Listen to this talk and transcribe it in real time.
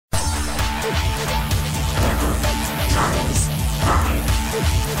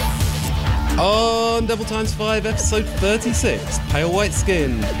On Double Times 5, episode 36, pale white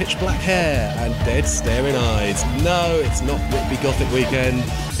skin, pitch black hair, and dead staring eyes. No, it's not Whitby Gothic Weekend,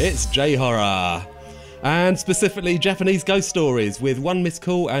 it's J-Horror. And specifically Japanese ghost stories, with One Missed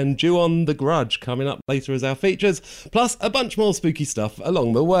Call and Ju-On the Grudge coming up later as our features, plus a bunch more spooky stuff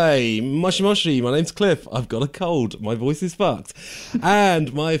along the way. Moshi Moshi, my name's Cliff, I've got a cold, my voice is fucked.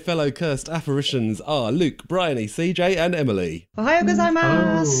 And my fellow cursed apparitions are Luke, Bryony, CJ and Emily. Ohayou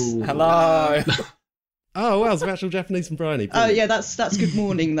gozaimasu! Hello! Oh, wow, it's actual Japanese from Bryony. Oh, yeah, that's good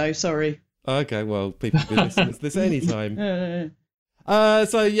morning, though, sorry. Okay, well, people can listen to this anytime.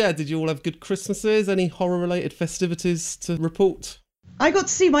 So, yeah, did you all have good Christmases? Any horror-related festivities to report? I got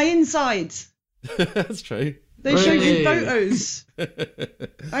to see my insides. That's true. They showed me photos.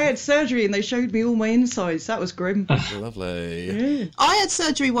 I had surgery and they showed me all my insides. That was grim. Lovely. Yeah. I had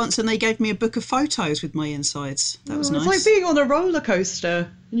surgery once and they gave me a book of photos with my insides. That was nice. It's like being on a roller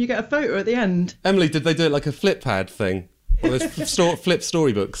coaster and you get a photo at the end. Emily, did they do it like a flip pad thing? Or those flip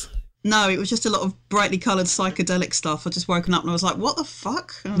storybooks? No, it was just a lot of brightly coloured psychedelic stuff. I just woken up and I was like, what the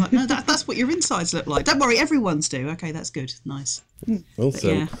fuck? And I'm like, no, that's what your insides look like. Don't worry, everyone's do. Okay, that's good. Nice.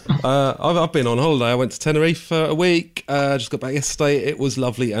 Awesome. Yeah. I've been on holiday. I went to Tenerife for a week. Just got back yesterday. It was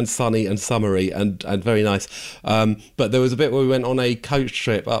lovely and sunny and summery and very nice. But there was a bit where we went on a coach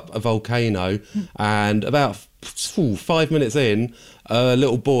trip up a volcano, and about 5 minutes in, a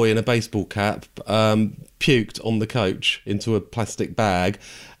little boy in a baseball cap puked on the coach into a plastic bag,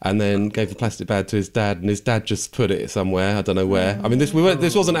 and then gave the plastic bag to his dad, and his dad just put it somewhere, I don't know where. I mean, this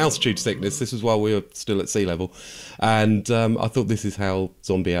wasn't altitude sickness, this was while we were still at sea level. And I thought, this is how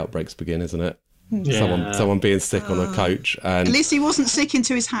zombie outbreaks begin, isn't it? Yeah. Someone being sick on a coach. And at least he wasn't sick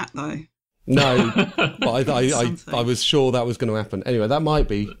into his hat, though. No, but I was sure that was going to happen. Anyway, that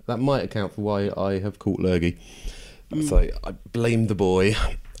might account for why I have caught lurgy. So I blame the boy.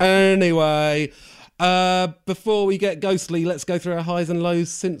 Anyway, before we get ghostly, let's go through our highs and lows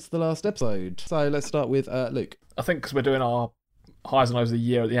since the last episode. So let's start with Luke. I think because we're doing our highs and lows of the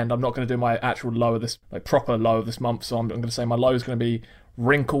year at the end, I'm not going to do my actual low of this, like proper low of this month. So I'm going to say my low is going to be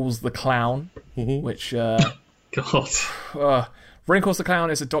Wrinkles the Clown, which God. Wrinkles the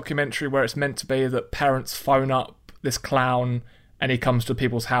Clown is a documentary where it's meant to be that parents phone up this clown and he comes to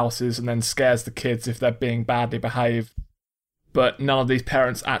people's houses and then scares the kids if they're being badly behaved. But none of these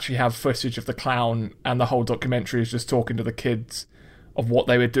parents actually have footage of the clown, and the whole documentary is just talking to the kids of what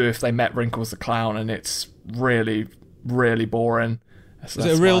they would do if they met Wrinkles the Clown, and it's really, really boring. Is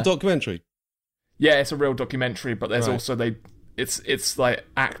it a real documentary? Yeah, it's a real documentary, but there's also it's like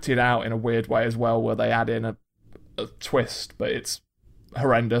acted out in a weird way as well, where they add in a twist, but it's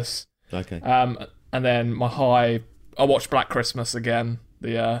horrendous. Okay. And then my high, I watched Black Christmas again,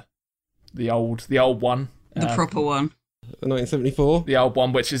 the old one, the proper one. 1974. The old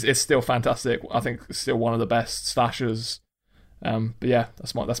one, which is still fantastic. I think it's still one of the best slashers. But yeah,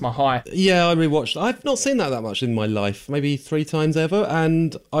 that's my high. Yeah, I rewatched. I've not seen that much in my life, maybe 3 times ever,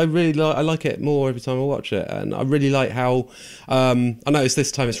 and I really I like it more every time I watch it. And I really like how I noticed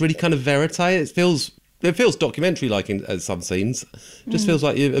this time it's really kind of verite. It feels documentary-like in some scenes. It just feels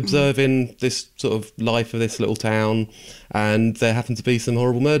like you're observing this sort of life of this little town, and there happen to be some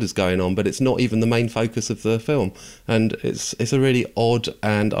horrible murders going on, but it's not even the main focus of the film. And it's a really odd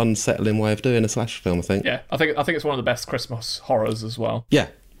and unsettling way of doing a slasher film, I think. Yeah, I think it's one of the best Christmas horrors as well. Yeah,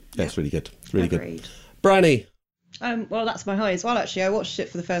 it's really good. It's really Agreed. Good. Bryony. Well, that's my high as well, actually. I watched it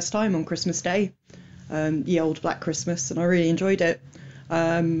for the first time on Christmas Day, Ye Old Black Christmas, and I really enjoyed it.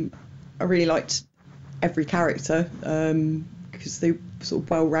 I really liked every character because they were sort of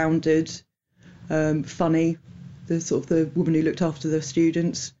well-rounded, funny. The woman who looked after the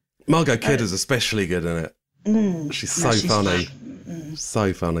students. Margot Kidder's especially good in it. She's so funny.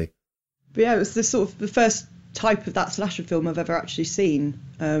 So funny. But yeah, it was the first type of that slasher film I've ever actually seen.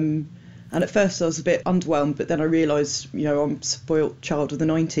 And at first I was a bit underwhelmed, but then I realised, I'm a spoilt child of the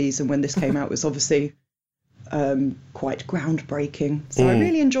 90s, and when this came out it was obviously quite groundbreaking. So I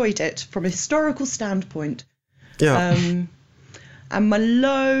really enjoyed it from a historical standpoint. Yeah. And my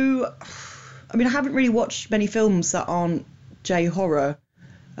low, I haven't really watched many films that aren't J-horror,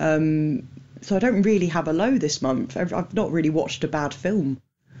 so I don't really have a low this month. I've not really watched a bad film,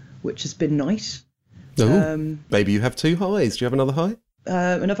 which has been nice. Maybe you have 2 highs. Do you have another high?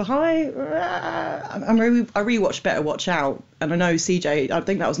 Another high, I rewatched Better Watch Out, and I know CJ, I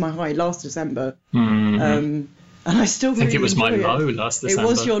think that was my high last December. And I still really I think it was my enjoy low last December. It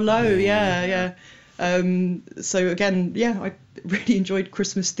was your low, yeah. So again, I really enjoyed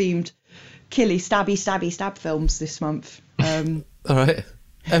Christmas themed killy stabby stab films this month. All right,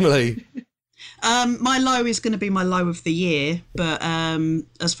 Emily. My low is going to be my low of the year, but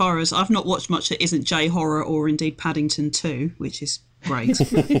as far as I've not watched much that isn't J-horror or indeed Paddington 2, which is great.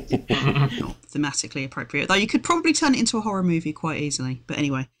 Not thematically appropriate, though you could probably turn it into a horror movie quite easily. But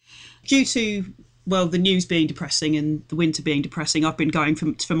anyway, due to the news being depressing and the winter being depressing, I've been going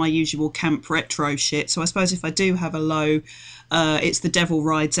for my usual camp retro shit. So I suppose if I do have a low, it's The Devil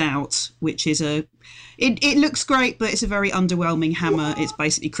Rides Out, which is it looks great, but it's a very underwhelming Hammer. It's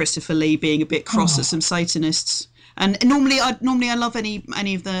basically Christopher Lee being a bit cross at some Satanists. And normally I love any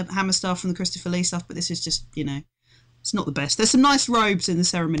of the Hammer stuff from the Christopher Lee stuff, but this is just, it's not the best. There's some nice robes in the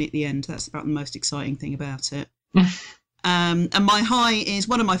ceremony at the end. That's about the most exciting thing about it. And my high is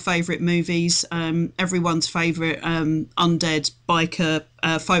one of my favourite movies, everyone's favourite undead biker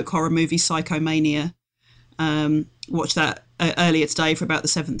folk horror movie, Psychomania. Watched that earlier today for about the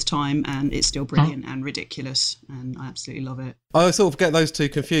 7th time, and it's still brilliant and ridiculous, and I absolutely love it. I sort of get those two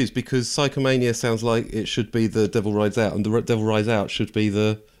confused because Psychomania sounds like it should be The Devil Rides Out, and The Devil Rides Out should be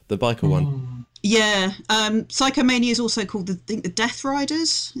the biker one. Yeah, Psychomania is also called the Death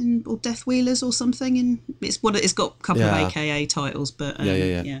Riders or Death Wheelers or something, and it's got a couple of AKA titles, but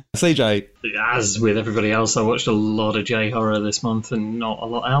yeah. CJ, as with everybody else, I watched a lot of J-horror this month and not a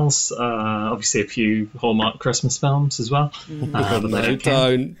lot else. Obviously, a few Hallmark Christmas films as well. No,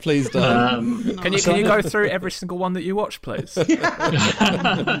 please don't. Can you go through every single one that you watch, please?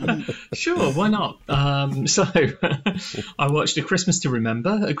 Sure, why not? So, I watched A Christmas to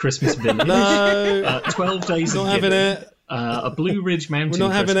Remember, A Christmas Village. No. 12 Days Not of having Giving, it. A Blue Ridge Mountain We're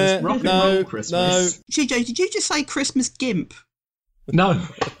not having Christmas, it. Rock and No, Roll Christmas. CJ, did you just say Christmas Gimp? No.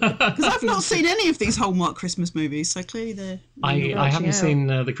 Because I've not seen any of these Hallmark Christmas movies, so clearly they're... I haven't seen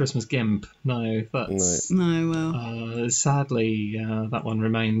The Christmas Gimp. No, that's... No, sadly, that one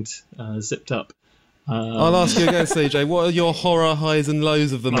remained zipped up. I'll ask you again, CJ. What are your horror highs and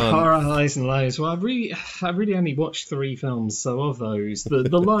lows of the month? Horror highs and lows. Well, I really only watched 3 films. So of those, the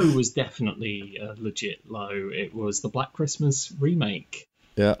low was definitely a legit low. It was the Black Christmas remake.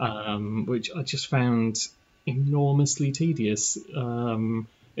 Yeah. Which I just found enormously tedious.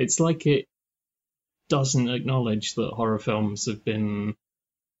 It's like it doesn't acknowledge that horror films have been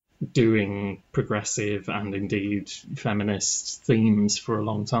doing progressive and indeed feminist themes for a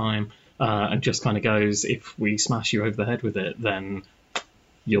long time. And just kind of goes, if we smash you over the head with it, then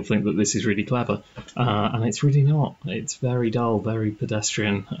you'll think that this is really clever. And it's really not. It's very dull, very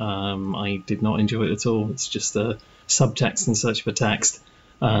pedestrian. I did not enjoy it at all. It's just a subtext in search of a text.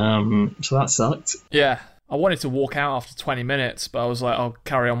 So that sucked. Yeah. I wanted to walk out after 20 minutes, but I was like, I'll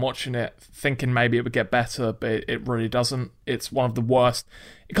carry on watching it, thinking maybe it would get better, but it really doesn't. It's one of the worst.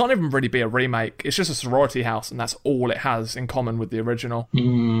 It can't even really be a remake. It's just a sorority house, and that's all it has in common with the original.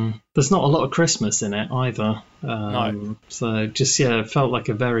 There's not a lot of Christmas in it either. No. So just, it felt like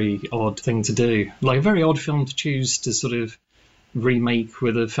a very odd thing to do. Like a very odd film to choose to sort of remake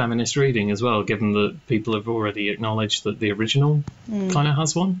with a feminist reading as well, given that people have already acknowledged that the original kind of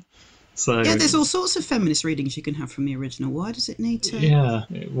has one. So there's all sorts of feminist readings you can have from the original. Why does it need to? Yeah,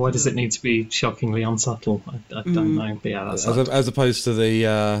 why does it need to be shockingly unsubtle? I don't know. But yeah, that's as opposed to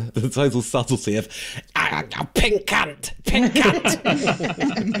the total subtlety of pink cunt.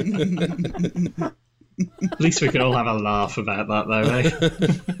 At least we can all have a laugh about that, though,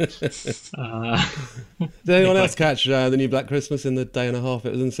 eh? Did anyone else catch the new Black Christmas in the day and a half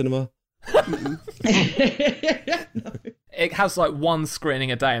it was in the cinema? It has like one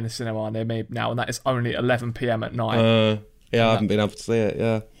screening a day in the cinema near me now, and that is only 11 p.m. at night. I haven't been able to see it.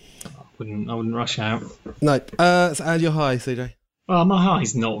 Yeah, I wouldn't rush out. No. So add your high, CJ. Well, my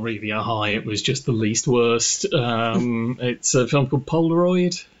high's not really a high. It was just the least worst. It's a film called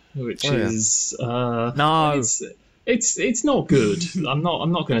Polaroid, which is no. It's not good. I'm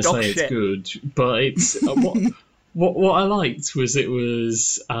not going to say it's good, but it's what I liked was it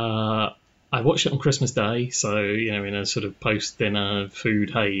was. I watched it on Christmas Day, so, in a sort of post-dinner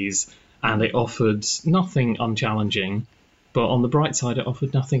food haze, and it offered nothing unchallenging, but on the bright side, it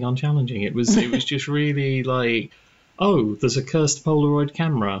offered nothing unchallenging. It was just really like, oh, there's a cursed Polaroid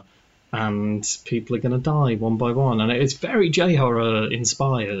camera, and people are going to die one by one, and it's very J-horror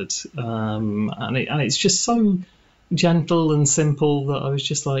inspired, and it's just so gentle and simple that I was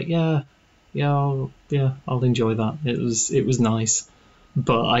just like, I'll enjoy that. It was nice.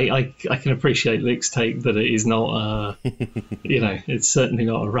 But I can appreciate Luke's take that it is not, it's certainly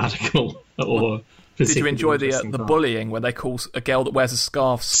not a radical or. Did you enjoy the bullying where they call a girl that wears a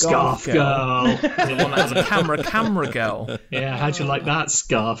scarf girl? The one that has a camera girl. Yeah, how'd you like that,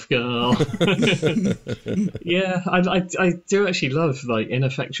 scarf girl? Yeah, I do actually love like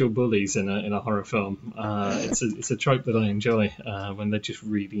ineffectual bullies in a horror film. It's a trope that I enjoy when they're just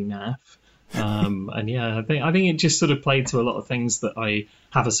really naff. And yeah, I think it just sort of played to a lot of things that I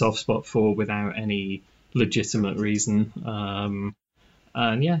have a soft spot for without any legitimate reason.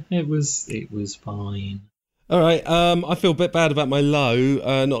 And yeah, it was fine. All right, I feel a bit bad about my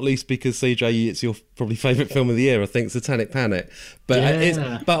low, not least because CJ, it's your probably favourite film of the year, I think, Satanic Panic.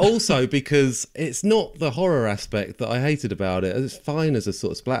 But but also because it's not the horror aspect that I hated about it. It's fine as a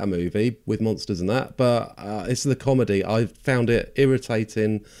sort of splatter movie with monsters and that, but it's the comedy. I found it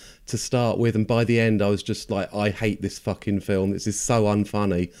irritating to start with, and by the end I was just like, I hate this fucking film. This is so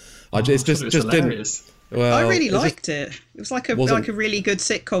unfunny. It just didn't. Well, I really liked it. It was like a really good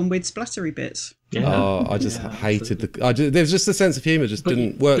sitcom with splattery bits. Yeah. I just hated there was just a sense of humour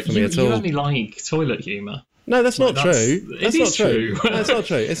didn't work for me at all. You only like toilet humour. No, that's not true. It is true. That's not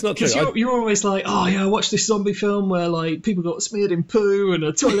true. It's not true. Because you're always like, oh yeah, I watched this zombie film where like people got smeared in poo and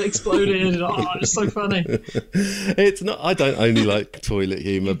a toilet exploded. And, it's so funny. It's not. I don't only like toilet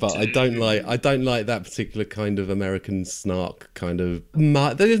humour, but I don't like that particular kind of American snark kind of.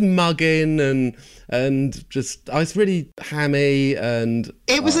 There's mugging and just it's really hammy and.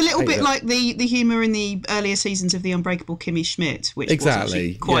 It was a little bit like the humour in the earlier seasons of The Unbreakable Kimmy Schmidt, which was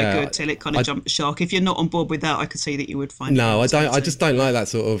actually quite good till it kind of jumped the shark. If you're not on board with that, I could see that you would find. No, I don't. I just don't like that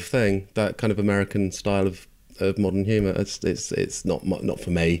sort of thing. That kind of American style of modern humour. It's not for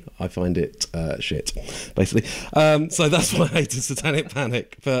me. I find it shit, basically. So that's why I hated Satanic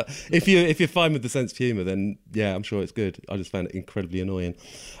Panic. But if you're fine with the sense of humour, then yeah, I'm sure it's good. I just found it incredibly annoying.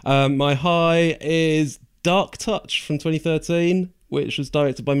 My high is Dark Touch from 2013. Which was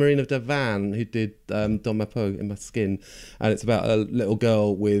directed by Marina Devan, who did Don Mapo in My Skin. And it's about a little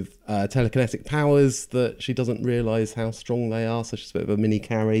girl with telekinetic powers that she doesn't realise how strong they are, so she's a bit of a mini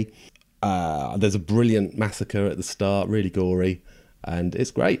Carrie. There's a brilliant massacre at the start, really gory, and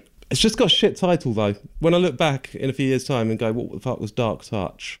it's great. It's just got a shit title, though. When I look back in a few years' time and go, what the fuck was Dark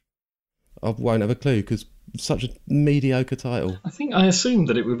Touch? I won't have a clue, because such a mediocre title. I think I assumed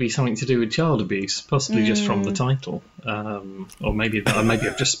that it would be something to do with child abuse, possibly just from the title, or maybe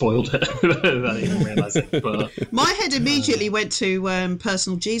I've just spoiled it without even realising. But my head immediately went to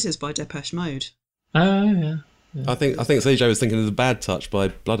 "Personal Jesus" by Depeche Mode. Oh yeah. I think CJ was thinking of The Bad Touch by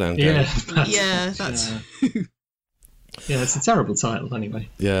Bloodhound Gang. That's. Yeah, it's a terrible title anyway.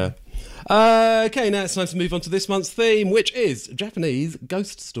 Yeah. Okay, now it's time to move on to this month's theme, which is Japanese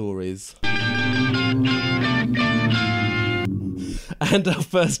ghost stories. And our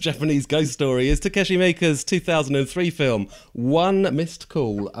first Japanese ghost story is Takeshi Miike's 2003 film, One Missed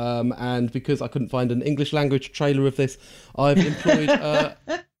Call. And because I couldn't find an English language trailer of this, I've employed...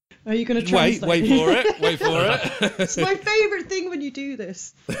 Are you going to translate? Wait for it. It's my favourite thing when you do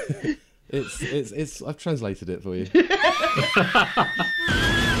this. It's I've translated it for you.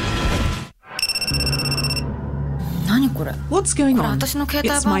 What's going on?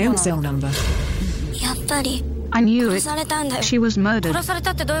 It's my own cell number. I knew it. She was murdered.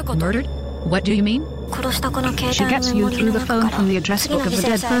 Murdered? What do you mean? She gets you through the phone from the address book of the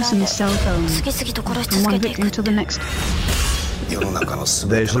dead person's cell phone, from one victim to the next.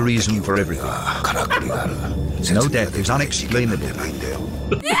 There's a reason for everything. No death is unexplainable.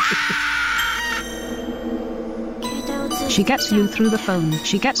 She gets you through the phone.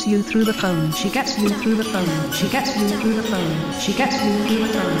 She gets you through the phone. She gets you through the phone. She gets you through the phone. She gets you through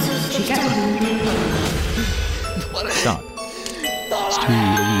the phone. She gets you through the phone. Stop. It's too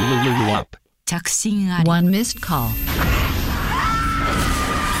up. One missed call.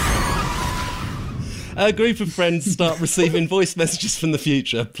 A group of friends start receiving voice messages from the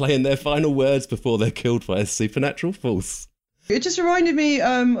future, playing their final words before they're killed by a supernatural force. It just reminded me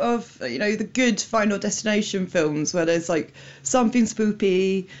of the good Final Destination films where there's like something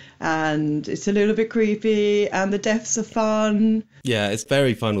spoopy and it's a little bit creepy and the deaths are fun. Yeah, it's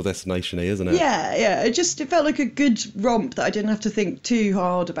very Final Destination-y, isn't it? Yeah. It felt like a good romp that I didn't have to think too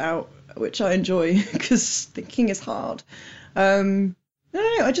hard about, which I enjoy because thinking is hard.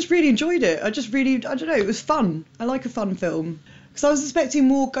 I just really enjoyed it. I don't know, it was fun. I like a fun film because I was expecting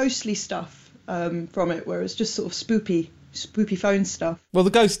more ghostly stuff from it, where it's just sort of spoopy phone stuff. Well, the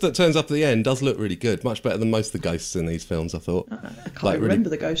ghost that turns up at the end does look really good, much better than most of the ghosts in these films, I thought. I can't remember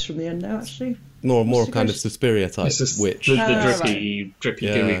the ghost from the end now, actually. More kind of Suspiria type witch. The drippy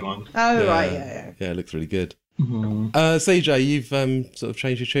gooey one. Oh, right, yeah. Yeah, it looks really good. Mm-hmm. CJ, you've sort of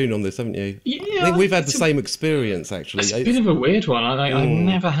changed your tune on this, haven't you? Yeah, I think we've had the same experience, actually. It's a bit of a weird one. I've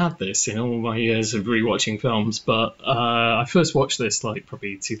never had this in all my years of rewatching films, but I first watched this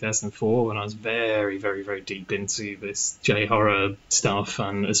probably 2004 when I was very, very, very deep into this J-horror stuff,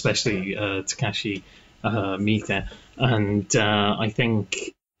 and especially Takashi Miike. And I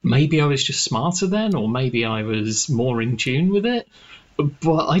think maybe I was just smarter then, or maybe I was more in tune with it.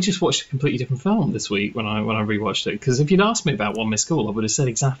 But I just watched a completely different film this week when I rewatched it. Because if you'd asked me about One Missed Call, I would have said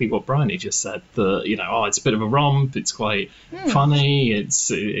exactly what Bryony just said. That it's a bit of a romp. It's quite funny.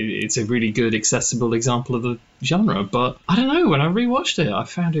 It's a really good, accessible example of the genre. But I don't know. When I rewatched it, I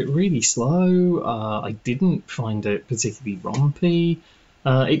found it really slow. I didn't find it particularly rompy.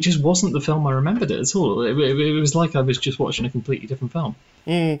 It just wasn't the film I remembered it at all. It was like I was just watching a completely different film.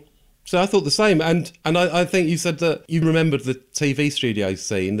 So I thought the same, and I think you said that you remembered the TV studio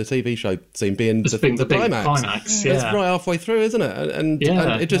scene, the TV show scene being the climax. Yeah. It's right halfway through, isn't it? And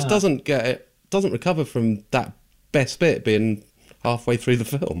it just doesn't recover from that best bit being halfway through the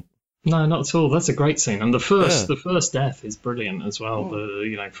film. No, not at all. That's a great scene, and the first death is brilliant as well.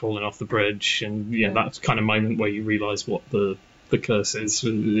 The falling off the bridge, and that kind of moment where you realise what the curse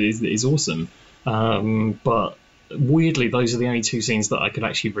is awesome. But weirdly, those are the only two scenes that I could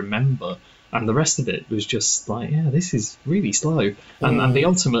actually remember, and the rest of it was just like, this is really slow. And the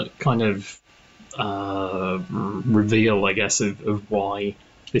ultimate kind of reveal, I guess, of why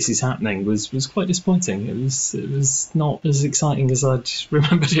this is happening was quite disappointing. It was not as exciting as I'd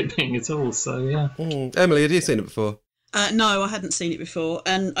remembered it being at all. So yeah. Emily, had you seen it before? No, I hadn't seen it before,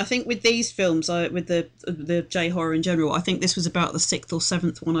 and I think with these films, with the J-horror in general, I think this was about the 6th or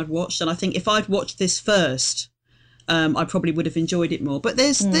 7th one I'd watched, and I think if I'd watched this first, I probably would have enjoyed it more. But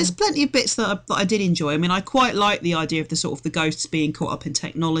there's plenty of bits that I did enjoy. I mean, I quite like the idea of the sort of the ghosts being caught up in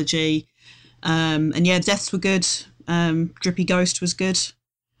technology, and deaths were good. Drippy Ghost was good.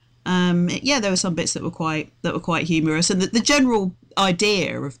 There were some bits that were quite humorous, and the general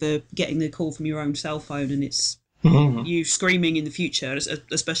idea of the getting the call from your own cell phone and it's you screaming in the future,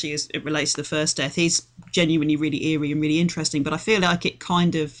 especially as it relates to the first death, is genuinely really eerie and really interesting. But I feel like it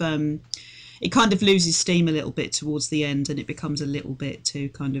kind of loses steam a little bit towards the end, and it becomes a little bit too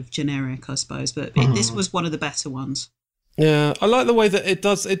kind of generic, I suppose. But this was one of the better ones. Yeah, I like the way that it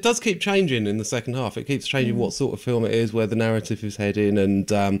does keep changing in the second half. It keeps changing what sort of film it is, where the narrative is heading,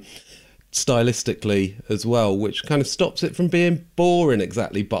 and stylistically as well, which kind of stops it from being boring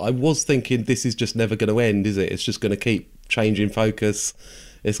exactly. But I was thinking, this is just never going to end, is it? It's just going to keep changing focus.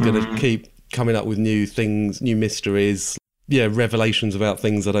 It's going to keep coming up with new things, new mysteries, revelations about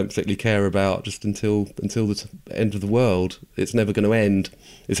things I don't particularly care about, just until the end of the world. It's never going to end,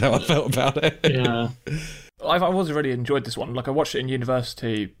 is how I felt about it. Yeah. I've always really enjoyed this one. Like, I watched it in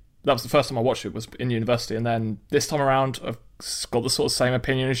university. That was the first time I watched it, was in university, and then this time around I've got the sort of same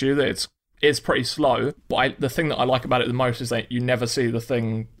opinion as you, that it's pretty slow, but the thing that I like about it the most is that you never see the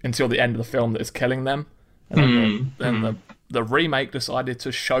thing until the end of the film that is killing them. And then the remake decided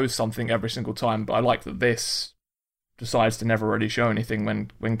to show something every single time, but I like that this decides to never really show anything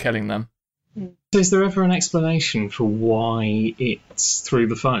when killing them. So is there ever an explanation for why it's through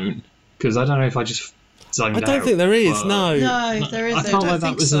the phone? Because I don't know if I just zoned out. I don't think there is, no. No, there isn't. I felt like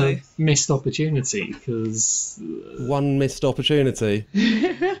that was a missed opportunity, because... One missed opportunity.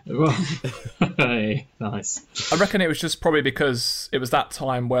 Well, hey, nice. I reckon it was just probably because it was that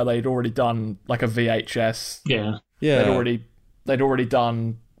time where they'd already done like a VHS. Yeah. They'd already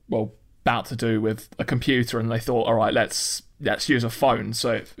done, well, about to do with a computer, and they thought, all right, let's use a phone.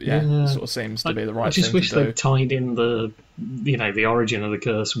 So it sort of seems to be the right thing to do. I just wish they tied in the origin of the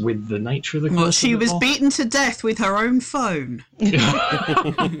curse with the nature of the curse. Well, she was beaten to death with her own phone.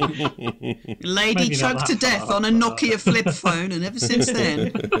 Lady choked to death on a Nokia flip phone, and ever since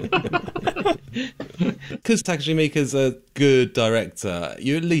then. Because Takashi Miike's a good director,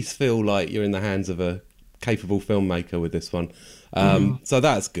 you at least feel like you're in the hands of a capable filmmaker with this one. So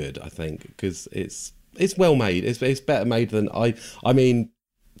that's good, I think, because it's well made. It's better made than I mean,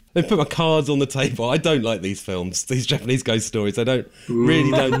 they put my cards on the table. I don't like these films, these Japanese ghost stories. They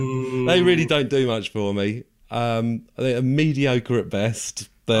really don't do much for me. They're mediocre at best.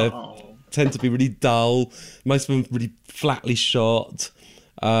 They tend to be really dull. Most of them really flatly shot.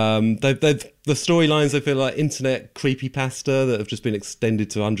 The storylines, I feel like internet creepypasta that have just been extended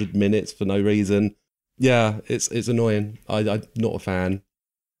to 100 minutes for no reason. Yeah, it's annoying. I'm not a fan.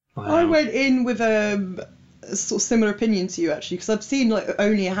 Wow. I went in with a sort of similar opinion to you, actually, because I've seen like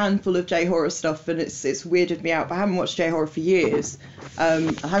only a handful of J-horror stuff, and it's weirded me out. But I haven't watched J-horror for years. I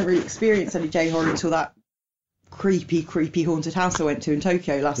haven't really experienced any J-horror until that creepy haunted house I went to in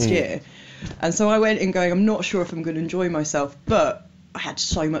Tokyo last year. And so I went in going, I'm not sure if I'm going to enjoy myself, but I had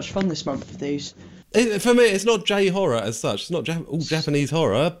so much fun this month with these. For me, it's not J-horror as such. It's not all Japanese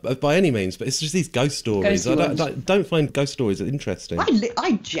horror by any means, but it's just these ghost stories. I don't find ghost stories interesting.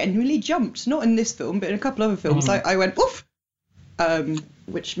 I genuinely jumped, not in this film, but in a couple other films. I went, oof!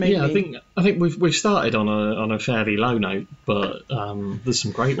 Which made me... I think we've started on a fairly low note, but there's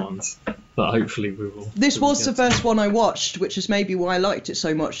some great ones. hopefully we will. This was the first one I watched, which is maybe why I liked it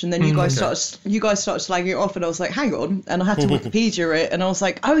so much. And then you guys started slagging it off, and I was like, hang on, and I had to Wikipedia it, and I was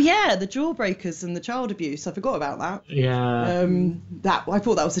like, oh yeah, the Jawbreakers and the child abuse. I forgot about that. Yeah. I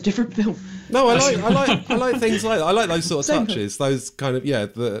thought that was a different film. No, I like things like that. I like those sort of touches. Those kind of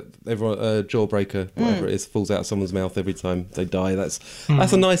everyone jawbreaker, whatever it is, falls out of someone's mouth every time they die. That's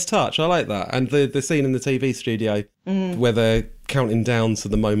a nice touch. I like that. And the scene in the TV studio where they're counting down to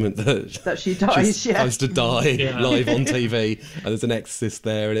the moment that she dies. She's supposed to die live on TV, and there's an exorcist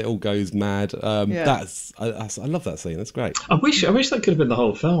there, and it all goes mad. I love that scene. That's great. I wish that could have been the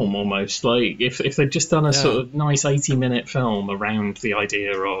whole film almost. Like if they'd just done a sort of nice 80-minute film around the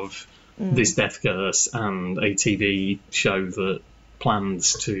idea of this death curse and a TV show that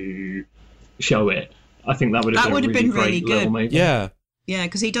plans to show it. I think that would have been a really great little movie. Yeah. Yeah,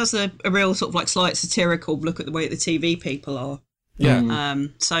 because he does a real sort of like slight satirical look at the way the TV people are. Yeah.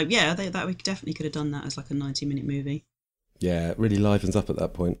 So yeah, that we definitely could have done that as like a 90-minute movie. Yeah, it really livens up at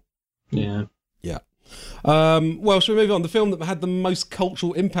that point. Yeah. Yeah. Well, shall we move on? The film that had the most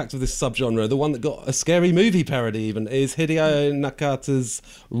cultural impact of this subgenre, the one that got a scary movie parody even, is Hideo Nakata's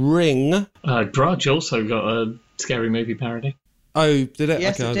Ring. Grudge also got a scary movie parody. Oh, did it?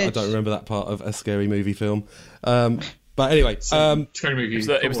 Yes, okay, it did. I don't remember that part of a scary movie film. But anyway, scary movie.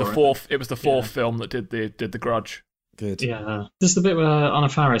 It was the fourth film that did the Grudge. Good. Yeah, there's the bit where Anna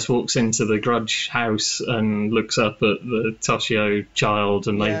Faris walks into the Grudge house and looks up at the Toshio child,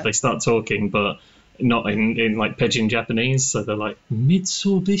 and they start talking, but not in like pidgin Japanese, so they're like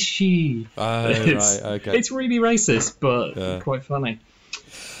Mitsubishi. Right, okay. It's really racist, but quite funny.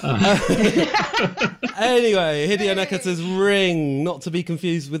 Anyway, Hideo Nakata's Ring, not to be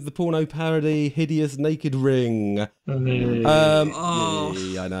confused with the porno parody Hideous Naked Ring. Yeah, I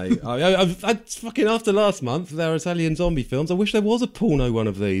know. I fucking after last month, their Italian zombie films, I wish there was a porno one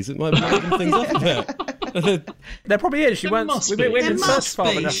of these. It might liven things up a bit. There probably is. We went in search for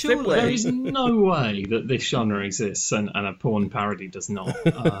enough. There is no way that this genre exists and a porn parody does not.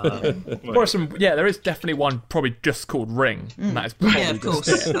 There is definitely one probably just called Ring. And that is probably of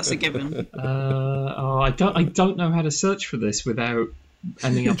course, that's a given. I don't know how to search for this without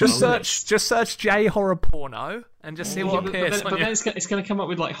ending up. Just search J horror porno and just see what appears. But then it's going to come up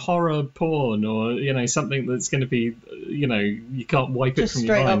with like horror porn or something that's going to be you can't wipe it from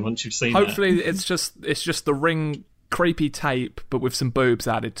your mind once you've seen it. Hopefully, it's just the Ring creepy tape, but with some boobs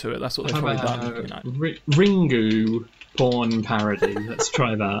added to it. That's what they've probably done. Ringu porn parody. Let's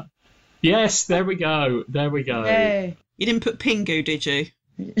try that. Yes, there we go. Yay. You didn't put Pingu, did you?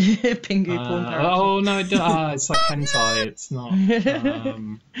 Pingu porn parody. Oh no, it's like hentai. It's not.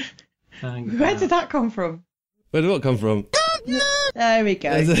 Where did that come from? Where did what come from? There we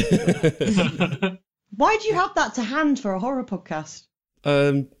go. Why do you have that to hand for a horror podcast?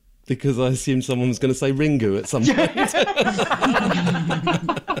 Because I assumed someone was going to say Ringu at some point.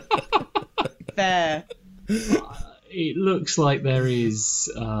 Fair. It looks like there is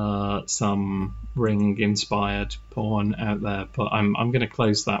some Ring-inspired porn out there, but I'm going to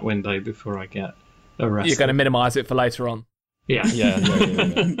close that window before I get arrested. You're going to minimise it for later on. Yeah.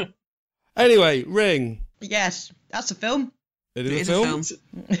 Yeah. Anyway, Ring. Yes, that's a film. It is a film.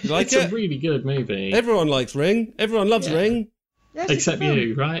 You like it's it? a really good movie. Everyone likes Ring. Everyone loves Ring. Yes, except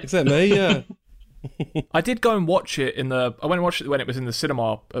you, right? Except me, yeah. I did go and watch it I went and watched it when it was in the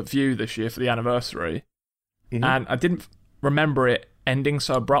cinema at View this year for the anniversary. Mm-hmm. And I didn't remember it ending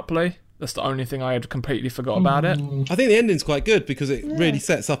so abruptly. That's the only thing I had completely forgot about it. I think the ending's quite good because it really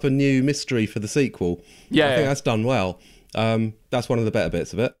sets up a new mystery for the sequel. Yeah, I think that's done well. That's one of the better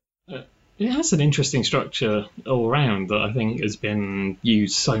bits of it. It has an interesting structure all around that I think has been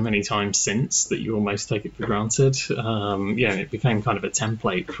used so many times since that you almost take it for granted. It became kind of a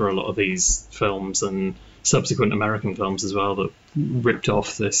template for a lot of these films and subsequent American films as well that ripped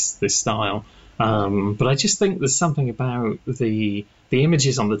off this style. But I just think there's something about the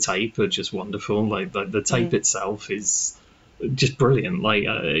images on the tape are just wonderful. Like the tape itself is just brilliant. Like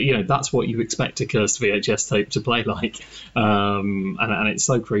that's what you expect a cursed VHS tape to play like, and it's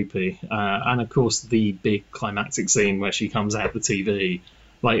so creepy. And of course the big climactic scene where she comes out the TV.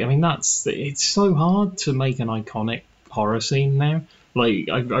 Like, I mean, it's so hard to make an iconic horror scene now. Like,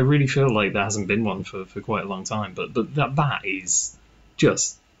 I really feel like there hasn't been one for quite a long time. But that is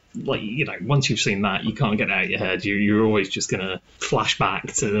just. Like, once you've seen that, you can't get it out of your head. You're always just going to flash back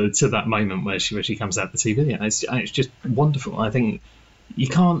to that moment where she comes out the TV, and it's just wonderful. I think you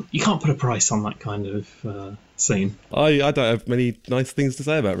can't put a price on that kind of scene. I don't have many nice things to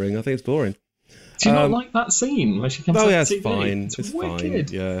say about Ring. I think it's boring. Do you not like that scene where she comes out the TV? It's fine. It's wicked.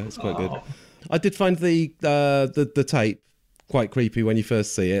 fine. Yeah, it's quite good. I did find the tape quite creepy when you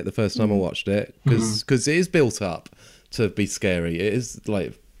first see it, the first time I watched it, because it is built up to be scary. It is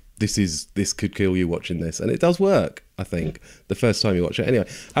like, this could kill you watching this, and it does work, I think, the first time you watch it anyway.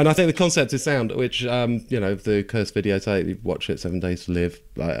 And I think the concept is sound, which the cursed videotape, you watch it 7 Days to Live,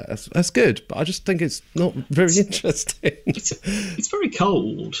 like, that's good, but I just think it's not very interesting. It's very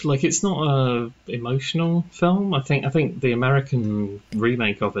cold. Like, it's not a emotional film. I think the American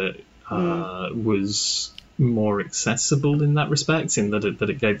remake of it was more accessible in that respect, in that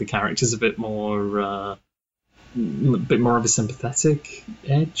it gave the characters a bit more of a sympathetic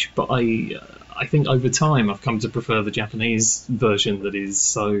edge, but I think over time I've come to prefer the Japanese version that is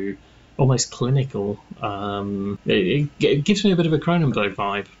so almost clinical. It gives me a bit of a Cronenberg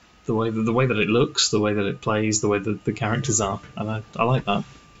vibe, the way that it looks, the way that it plays, the way that the characters are, and I like that.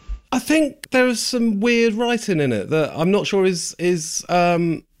 I think there is some weird writing in it that I'm not sure is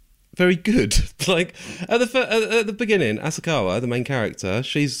very good. Like at the beginning, Asakawa, the main character,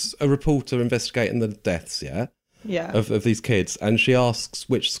 she's a reporter investigating the deaths, of these kids, and she asks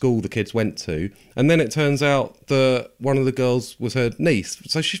which school the kids went to, and then it turns out that one of the girls was her niece.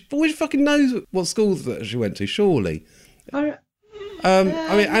 So she always fucking knows what school that she went to, surely. And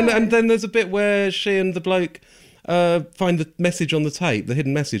then there's a bit where she and the bloke find the message on the tape, the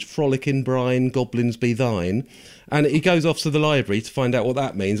hidden message, "Frolic in brine, goblins be thine," and he goes off to the library to find out what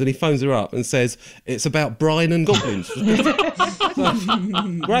that means, and he phones her up and says it's about brine and goblins.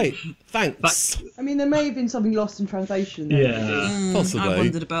 Great, thanks. I mean, there may have been something lost in translation there. Possibly. I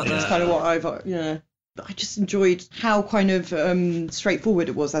wondered about that. That's kind of what I just enjoyed how kind of straightforward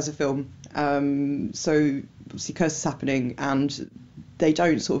it was as a film. So obviously curse is happening, and they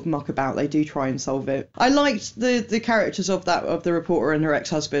don't sort of muck about. They do try and solve it. I liked the characters of the reporter and her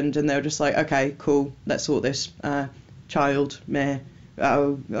ex-husband, and they were just like, okay, cool, let's sort this. Child, meh.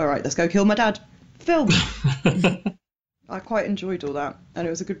 Oh, all right, let's go kill my dad. Film. I quite enjoyed all that, and it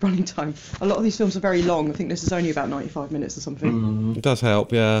was a good running time. A lot of these films are very long. I think this is only about 95 minutes or something. It does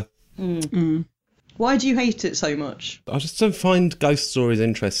help, yeah. Why do you hate it so much? I just don't find ghost stories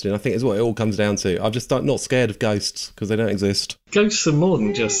interesting. I think it's what it all comes down to. I'm just not scared of ghosts because they don't exist. Ghosts are more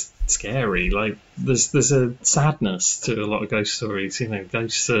than just scary. Like there's a sadness to a lot of ghost stories. You know,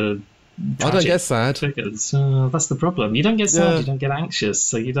 ghosts are tragic. I don't get sad. Figures. That's the problem. You don't get sad. You don't get anxious.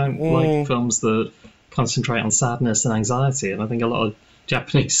 So you don't like films that concentrate on sadness and anxiety. And I think a lot of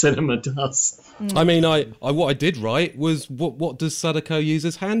Japanese cinema does. I mean, what I did right was what does Sadako use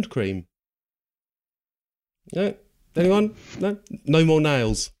as hand cream? No? Anyone? No more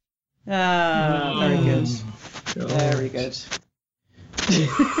nails. Very good. Very good.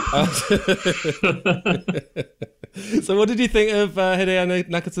 So what did you think of Hideo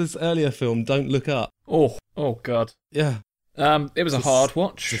Nakata's earlier film, Don't Look Up? Oh God. Yeah. It was a hard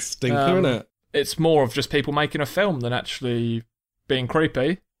watch. It's a stinker, isn't it? It's more of just people making a film than actually being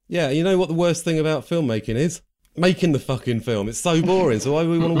creepy. Yeah, you know what the worst thing about filmmaking is? Making the fucking film. It's so boring, so why do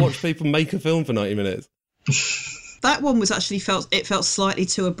we want to watch people make a film for 90 minutes? That one was actually felt slightly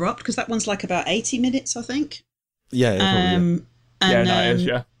too abrupt, because that one's like about 80 minutes, I think. Yeah, probably. It is,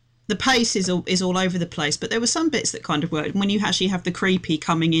 yeah. The pace is all over the place, but there were some bits that kind of worked. When you actually have the creepy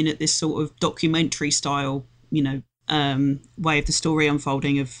coming in at this sort of documentary style, way of the story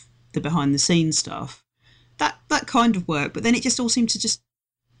unfolding of the behind the scenes stuff, that kind of worked. But then it just all seemed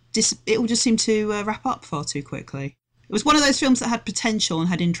to wrap up far too quickly. It was one of those films that had potential and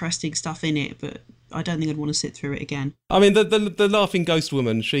had interesting stuff in it, but I don't think I'd want to sit through it again. I mean, the laughing ghost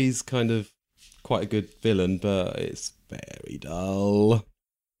woman, she's kind of quite a good villain, but it's very dull.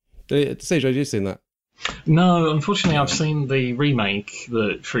 CJ, have you seen that? No, unfortunately, I've seen the remake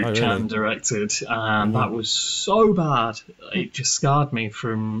that Fruit Chan directed, and that was so bad. It just scarred me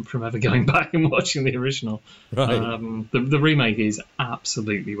from ever going back and watching the original. Right. The remake is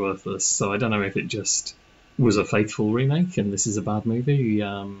absolutely worthless, so I don't know if it just was a faithful remake and this is a bad movie,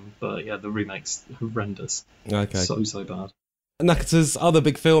 but yeah, the remake's horrendous. Okay. So bad. Nakata's other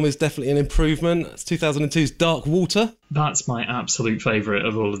big film is definitely an improvement. It's 2002's Dark Water. That's my absolute favourite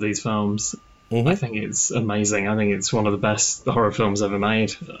of all of these films. Mm-hmm. I think it's amazing. I think it's one of the best horror films ever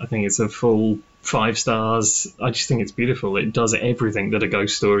made. I think it's a full 5 stars. I just think it's beautiful. It does everything that a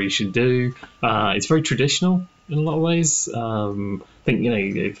ghost story should do. It's very traditional in a lot of ways. I think,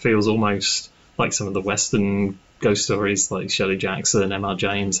 it feels almost like some of the Western ghost stories, like Shirley Jackson, M.R.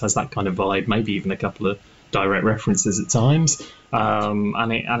 James, has that kind of vibe, maybe even a couple of direct references at times.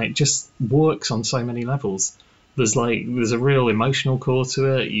 And it just works on so many levels. There's a real emotional core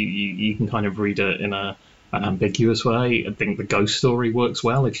to it. You can kind of read it in an ambiguous way. I think the ghost story works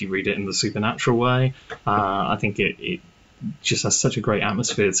well if you read it in the supernatural way. I think it just has such a great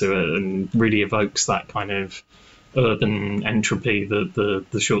atmosphere to it and really evokes that kind of urban entropy that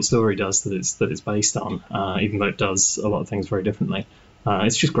the short story does that it's based on, even though it does a lot of things very differently.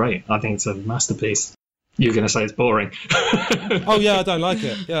 It's just great. I think it's a masterpiece. You're going to say it's boring. Oh, yeah, I don't like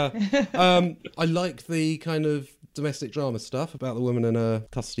it. Yeah. I like the kind of domestic drama stuff about the woman and her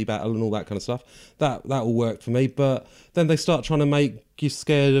custody battle and all that kind of stuff. That all worked for me. But then they start trying to make you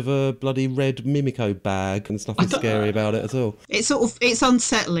scared of a bloody red Mimico bag, and there's nothing scary about it at all. It's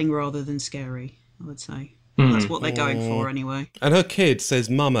unsettling rather than scary, I would say. That's what they're going for anyway. And her kid says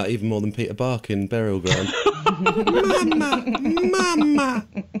mama even more than Peter Bark in Burial Ground. Mama.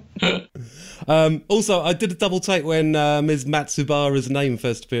 Also, I did a double take when Ms. Matsubara's name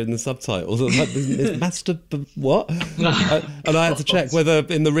first appeared in the subtitles. I was like, Ms. Master... what? And I had to check whether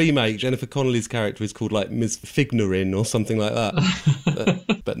in the remake Jennifer Connelly's character is called like Ms. Fignorin or something like that.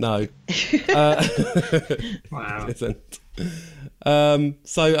 But no. Wow. It isn't.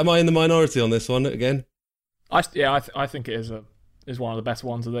 So am I in the minority on this one again? I think it is one of the best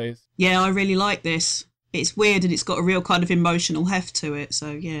ones of these. Yeah, I really like this. It's weird and it's got a real kind of emotional heft to it.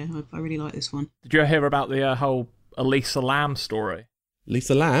 So yeah, I really like this one. Did you hear about the whole Elisa Lam story?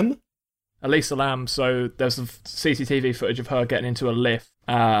 Lisa Lam? Elisa Lam. So there's some CCTV footage of her getting into a lift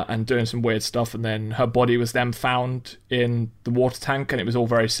and doing some weird stuff, and then her body was then found in the water tank, and it was all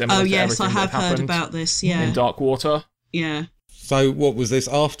very similar. Oh to yes, I have that heard about this. Yeah, in Darkwater. Yeah. So what was this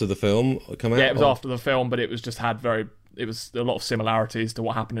after the film come out? Yeah, it was after the film, but it was just it was a lot of similarities to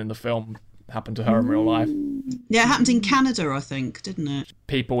what happened in the film happened to her in real life. Yeah, it happened in Canada, I think, didn't it?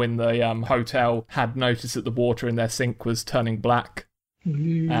 People in the hotel had noticed that the water in their sink was turning black,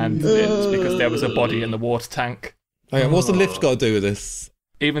 and it's because there was a body in the water tank. Okay, what's the lift got to do with this?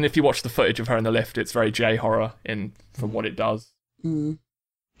 Even if you watch the footage of her in the lift, it's very J-horror from what it does. Mm.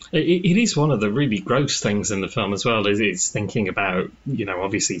 It is one of the really gross things in the film as well. Is it's thinking about,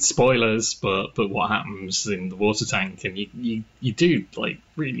 obviously spoilers, but what happens in the water tank, and you do like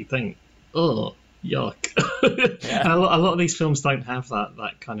really think, oh, yuck. Yeah. And a lot of these films don't have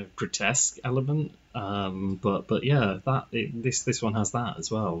that kind of grotesque element, but yeah, this one has that as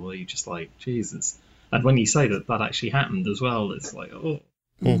well, where you just like, Jesus. And when you say that actually happened as well, it's like, oh.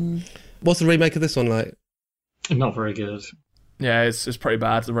 Mm. What's the remake of this one like? Not very good. Yeah, it's pretty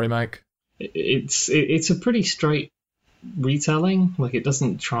bad, the remake. It's a pretty straight retelling. Like, it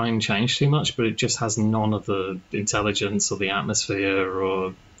doesn't try and change too much, but it just has none of the intelligence or the atmosphere,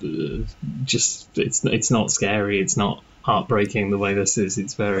 or it's not scary. It's not heartbreaking the way this is.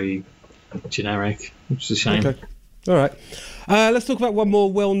 It's very generic, which is a shame. Okay. All right. Let's talk about one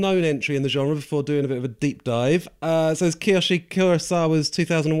more well-known entry in the genre before doing a bit of a deep dive. So it's Kiyoshi Kurosawa's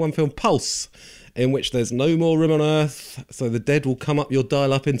 2001 film Pulse, in which there's no more room on Earth, so the dead will come up your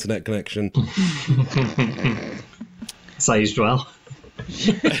dial-up internet connection. Saged well.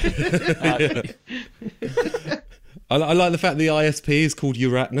 I like the fact the ISP is called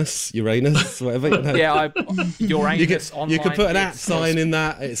Uranus, whatever. Yeah, Uranus online. You could put an @ sign in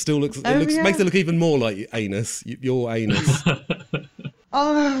that. It still looks. Makes it look even more like anus. Your anus.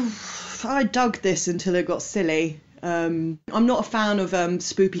 Oh, I dug this until it got silly. I'm not a fan of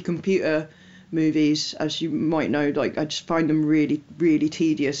spoopy computer movies, as you might know. Like, I just find them really, really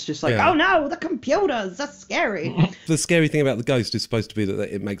tedious. Just like, oh no, the computers, that's scary. The scary thing about the ghost is supposed to be that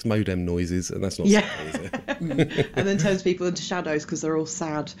it makes modem noises, and that's not scary, is it? And then turns people into shadows because they're all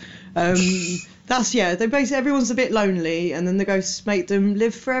sad. They basically, everyone's a bit lonely, and then the ghosts make them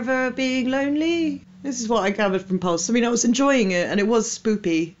live forever being lonely. This is what I gathered from Pulse. I mean, I was enjoying it, and it was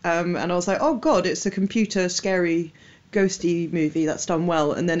spoopy, and I was like, oh god, it's a computer scary ghosty movie that's done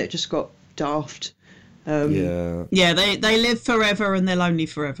well, and then it just got daft. They live forever and they're lonely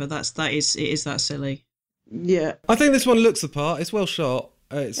forever. It is that silly. Yeah, I think this one looks the part. It's well shot.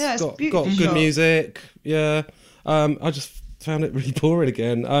 It's got good music. Yeah, I just found it really boring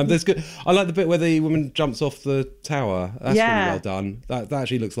again. There's good. I like the bit where the woman jumps off the tower. That's really well done. That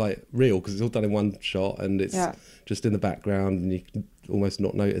actually looks like real, because it's all done in one shot, and it's just in the background, and you can almost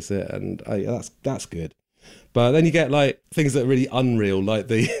not notice it. And that's good. But then you get like things that are really unreal, like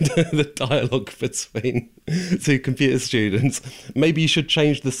the dialogue between two computer students. Maybe you should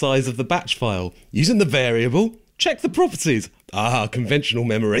change the size of the batch file using the variable. Check the properties. Conventional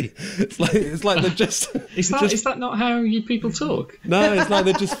memory. It's like they're just. Is that not how you people talk? No, it's like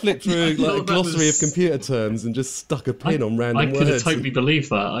they just flipped through like a glossary of computer terms and just stuck a pin on random words. I could have totally believed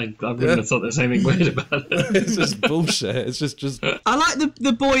that. I wouldn't have thought there's anything weird about it. It's just bullshit. It's just. I like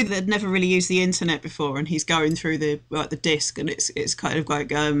the boy that had never really used the internet before, and he's going through the disc, and it's kind of like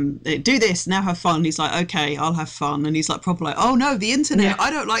do this now, have fun. He's like, okay, I'll have fun, and he's like proper like, oh no, the internet.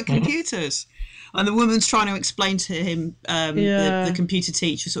 I don't like computers. And the woman's trying to explain to him, the computer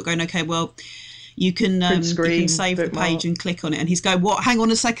teacher, sort of going, okay, well, You can screen, save the bookmark. page and click on it, and he's going, "What? Hang on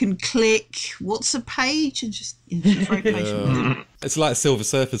a second, click. What's a page?" And just very patient. It's like a Silver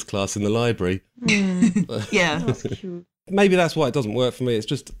Surfers class in the library. Yeah. That's cute. Maybe that's why it doesn't work for me. It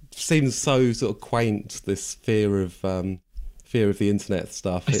just seems so sort of quaint, this fear of the internet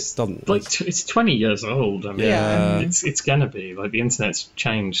stuff. It doesn't It's 20 years old. I mean, Yeah. it's gonna be like the internet's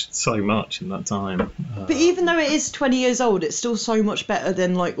changed so much in that time. But even though it is 20 years old, it's still so much better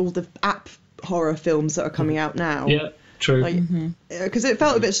than like all the app horror films that are coming out now. Yeah, true. Because it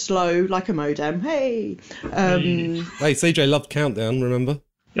felt a bit slow, like a modem. Hey. Hey, CJ loved Countdown, remember?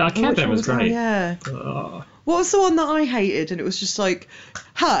 Yeah, Countdown was that? great. Yeah. What was the one that I hated? And it was just like,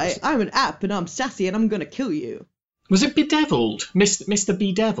 hi, I'm an app and I'm sassy and I'm going to kill you. Was it Bedeviled? Mr.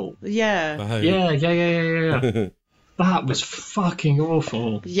 Bedeviled? Yeah. Oh. Yeah. That was fucking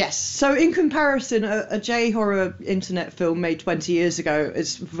awful. Yes. So in comparison, a J-horror internet film made 20 years ago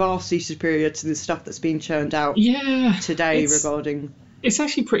is vastly superior to the stuff that's being churned out today regarding... It's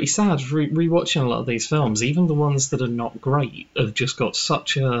actually pretty sad rewatching a lot of these films. Even the ones that are not great have just got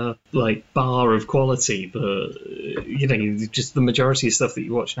such a bar of quality that just the majority of stuff that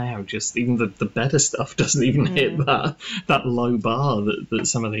you watch now, just even the better stuff doesn't even hit that low bar that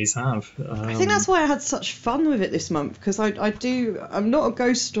some of these have. I think that's why I had such fun with it this month, because I'm not a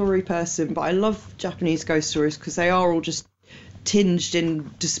ghost story person, but I love Japanese ghost stories because they are all just tinged in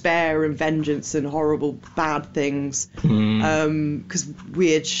despair and vengeance and horrible bad things, because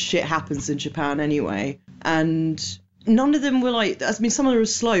weird shit happens in Japan anyway, and none of them were some of them were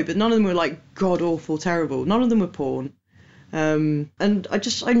slow, but none of them were god awful terrible. None of them were porn, and I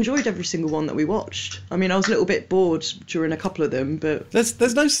enjoyed every single one that we watched. I mean, I was a little bit bored during a couple of them, but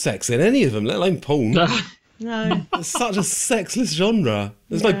There's no sex in any of them, let alone porn. no. It's such a sexless genre.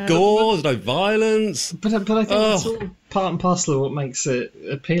 There's no gore, there's no violence. But I think that's all part and parcel of what makes it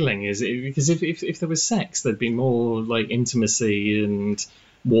appealing, because if there was sex, there'd be more intimacy and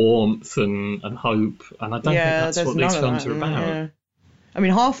warmth and hope, and I don't think that's what these films are about. Yeah. I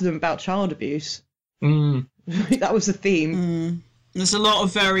mean, half of them about child abuse. That was the theme. There's a lot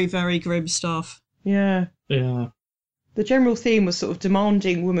of very, very grim stuff. Yeah. The general theme was sort of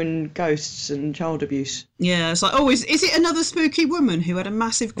demanding woman ghosts and child abuse. Yeah, it's like, is it another spooky woman who had a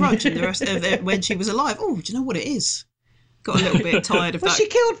massive grudge in the rest of it when she was alive? Oh, do you know what it is? Got a little bit tired of Was that. she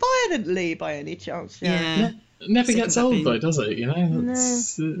killed violently by any chance? Yeah. It never Sick gets of that old being- though, does it?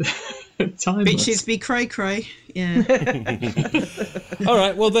 That's timeless. Bitches be cray-cray. Yeah. All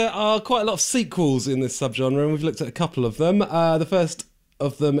right, well, there are quite a lot of sequels in this subgenre, and we've looked at a couple of them. The first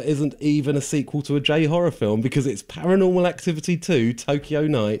of them isn't even a sequel to a J-horror film, because it's Paranormal Activity 2, Tokyo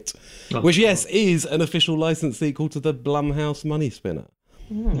Night, which, yes, is an official licensed sequel to the Blumhouse Money Spinner.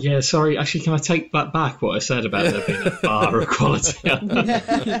 Yeah, sorry. Actually, can I take that back, what I said about there being a bar of quality?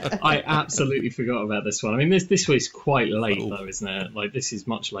 I absolutely forgot about this one. I mean, this was quite late, though, isn't it? This is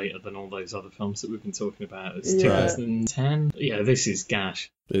much later than all those other films that we've been talking about. It's 2010. Yeah, this is gash.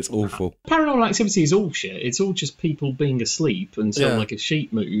 It's awful. Paranormal Activity is all shit. It's all just people being asleep until a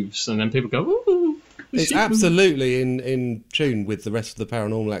sheet moves, and then people go, ooh. It's absolutely in tune with the rest of the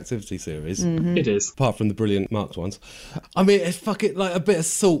Paranormal Activity series. It is. Apart from the brilliant marked ones. I mean, it's a bit of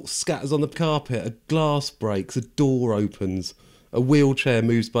salt scatters on the carpet, a glass breaks, a door opens, a wheelchair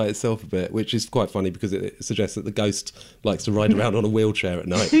moves by itself a bit, which is quite funny because it suggests that the ghost likes to ride around on a wheelchair at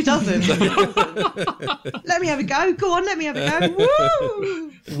night. Who doesn't? Let me have a go. Go on, let me have a go.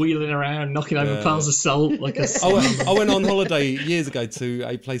 Woo! Wheeling around, knocking over piles of salt like a... I went on holiday years ago to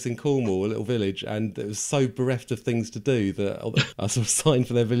a place in Cornwall, a little village, and it was so bereft of things to do that I sort of signed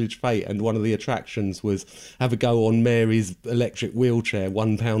for their village fete, and one of the attractions was have a go on Mary's electric wheelchair,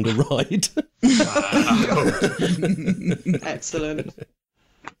 £1 a ride. Excellent.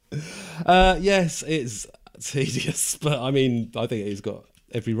 Yes, it's tedious, but I mean, I think it's got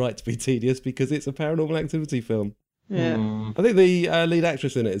every right to be tedious because it's a Paranormal Activity film. Yeah. I think the lead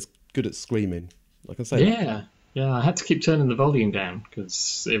actress in it is good at screaming. I can say that. Yeah, I had to keep turning the volume down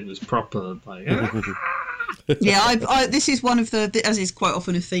because it was proper. Yeah, this is one of the, as is quite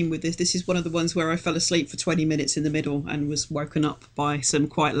often a theme with this is one of the ones where I fell asleep for 20 minutes in the middle and was woken up by some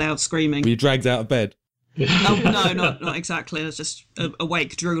quite loud screaming. Were you dragged out of bed? Oh, no, not exactly. I was just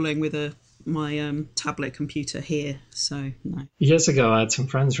awake, drooling with my tablet computer here, so no. Years ago, I had some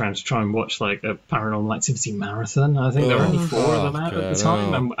friends around to try and watch a Paranormal Activity marathon. I think there were only 4 of them out at the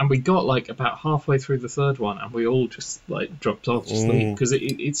time, and we got about halfway through the third one, and we all just dropped off to sleep because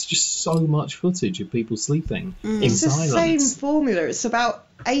it's just so much footage of people sleeping in It's the silence. same formula. It's about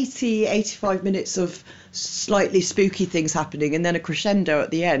 85 minutes of slightly spooky things happening, and then a crescendo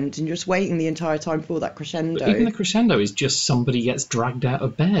at the end, and you're just waiting the entire time for that crescendo. But even the crescendo is just somebody gets dragged out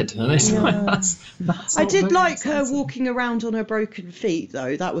of bed, and it's like that's I did like her walking around on her broken feet,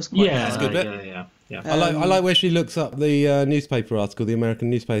 though. That was quite that's a good bit. Yeah. I like where she looks up the newspaper article, the American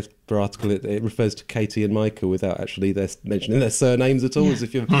newspaper article. It refers to Katie and Micah without actually mentioning their surnames at all, as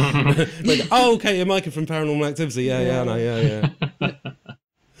if you're like, oh, Katie and Micah from Paranormal Activity. Yeah.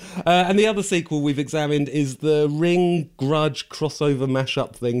 And the other sequel we've examined is the Ring Grudge crossover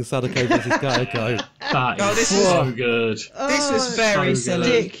mashup thing, Sadako vs. Kayako. That is so good. This was very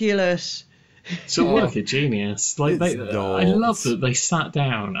silly. Ridiculous. It's a work of genius. I love that they sat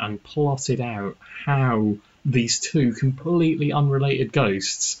down and plotted out how these two completely unrelated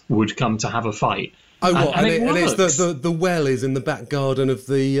ghosts would come to have a fight. Oh, what? And it's works. the well is in the back garden of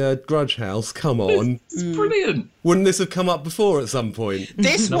the Grudge house. Come on. It's brilliant. Wouldn't this have come up before at some point?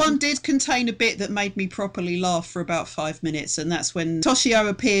 This one did contain a bit that made me properly laugh for about 5 minutes, and that's when Toshio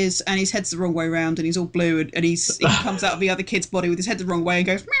appears and his head's the wrong way around and he's all blue and he comes out of the other kid's body with his head the wrong way and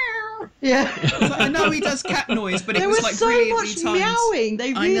goes, meow. Yeah. I know he does cat noise, but there it was like so brilliantly much timed. meowing.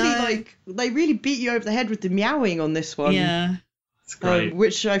 They really beat you over the head with the meowing on this one. Yeah. It's great.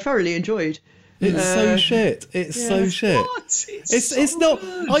 Which I thoroughly enjoyed. It's so shit. It's so shit. What? It's not.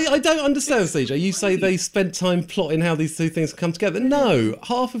 I don't understand, CJ. You say they spent time plotting how these two things come together. No,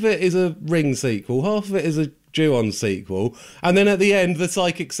 half of it is a Ring sequel, half of it is a Ju-on sequel, and then at the end, the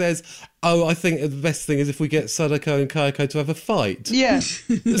psychic says, "Oh, I think the best thing is if we get Sadako and Kayako to have a fight." Yeah.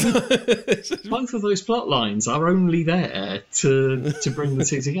 Both of those plot lines are only there to bring the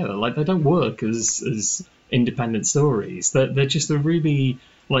two together. Like, they don't work as independent stories. They're just a really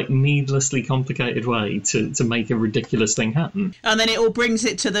needlessly complicated way to make a ridiculous thing happen. And then it all brings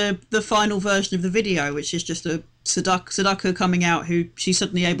it to the final version of the video, which is just a Sadako coming out, who she's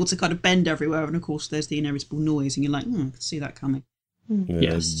suddenly able to kind of bend everywhere, and of course there's the inevitable noise, and you're like, I can see that coming.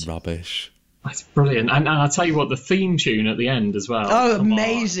 Yes. Rubbish. That's brilliant. And I'll tell you what, the theme tune at the end as well. Oh,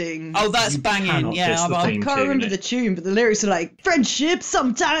 amazing. Oh, that's banging. Yeah, I can't remember the tune, but the lyrics are like, friendship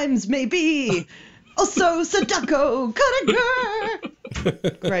sometimes maybe. Also, Sadako,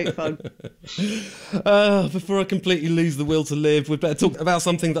 Kayako. Great fun. Before I completely lose the will to live, we'd better talk about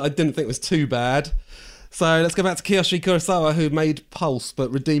something that I didn't think was too bad. So let's go back to Kiyoshi Kurosawa, who made Pulse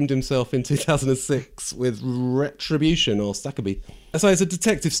but redeemed himself in 2006 with Retribution, or Sakabi. So it's a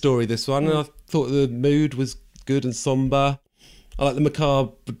detective story, this one, and I thought the mood was good and sombre. I like the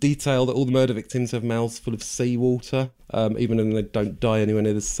macabre detail that all the murder victims have mouths full of seawater, even when they don't die anywhere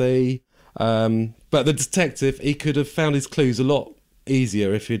near the sea. But the detective, he could have found his clues a lot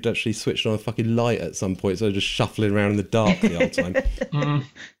easier if he'd actually switched on a fucking light at some point, so just shuffling around in the dark the whole time.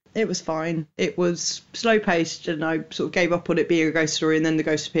 It was fine. It was slow paced, and I sort of gave up on it being a ghost story, and then the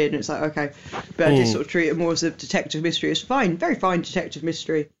ghost appeared, and it's like, okay. But I did sort of treat it more as a detective mystery. It's fine, very fine detective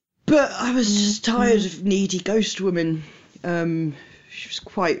mystery. But I was just tired of needy ghost woman. She was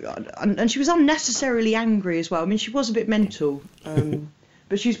quite, and she was unnecessarily angry as well. I mean, she was a bit mental.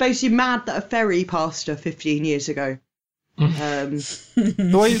 But she was basically mad that a ferry passed her 15 years ago.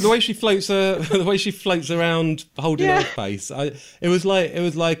 The way she floats around holding her face, it was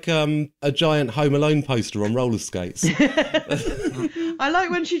like a giant Home Alone poster on roller skates. I like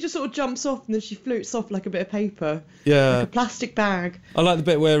when she just sort of jumps off and then she floats off like a bit of paper, like a plastic bag. I like the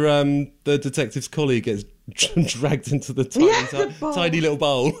bit where the detective's colleague gets dragged into the tiny little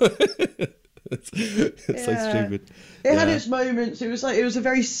bowl. It's so stupid. It had its moments. It was a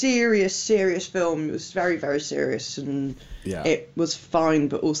very serious film. It was very, very serious, and it was fine,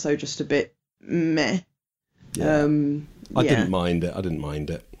 but also just a bit meh. Yeah. I didn't mind it. Didn't mind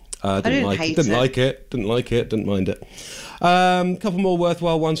it. Couple more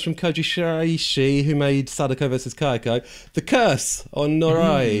worthwhile ones from Koji Shiraishi, who made Sadako vs. Kayako. The Curse on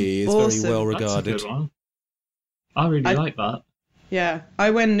Norai is awesome. Very well regarded. That's a good one. I really like that. Yeah,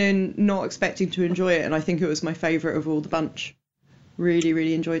 I went in not expecting to enjoy it, and I think it was my favourite of all the bunch. Really,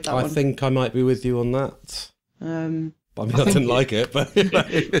 really enjoyed that one. I think I might be with you on that. I didn't like it, but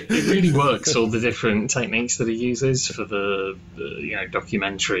it really works. All the different techniques that he uses for the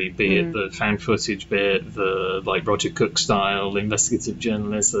documentary, be it the found footage bit, the Roger Cook style investigative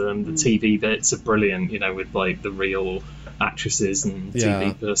journalism, the TV bits are brilliant. With the real actresses and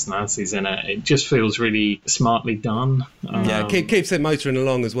TV personalities in it. It just feels really smartly done. It keeps it motoring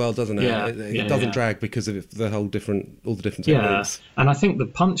along as well, doesn't it? It doesn't drag because of all the different techniques. Yeah, and I think the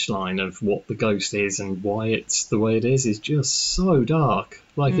punchline of what the ghost is and why it's the way it is just so dark.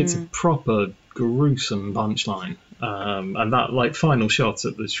 It's a proper gruesome punchline. And that final shot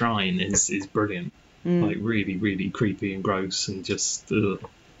at the shrine is brilliant. Really, really creepy and gross and just. Ugh.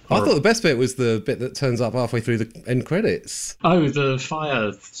 I thought the best bit was the bit that turns up halfway through the end credits. Oh, the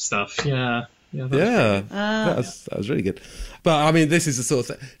fire stuff. Yeah. That was really good. But I mean, this is the sort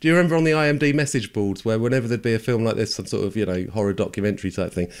of thing. Do you remember on the IMDb message boards where whenever there'd be a film like this, some sort of horror documentary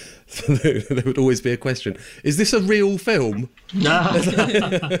type thing, there would always be a question: is this a real film?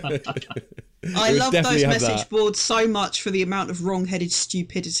 I love those message boards so much for the amount of wrong-headed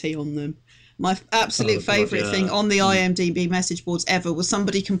stupidity on them. My absolute favourite thing on the IMDb message boards ever was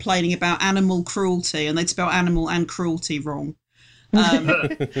somebody complaining about animal cruelty, and they'd spell animal and cruelty wrong.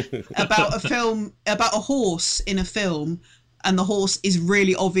 About a horse in a film, and the horse is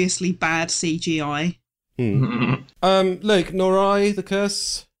really obviously bad CGI. Luke, Norai, The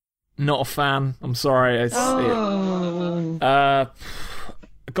Curse? Not a fan. I'm sorry. I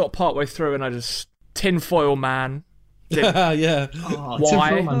got partway through and I just... Tinfoil Man. Yeah.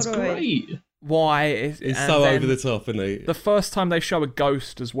 Tinfoil Man's great. Why? It's so over the top, isn't he? The first time they show a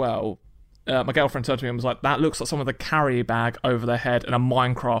ghost as well, my girlfriend turned to me and was like, that looks like someone with a carry bag over their head and a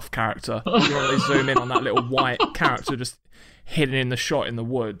Minecraft character. You really zoom in on that little white character just hidden in the shot in the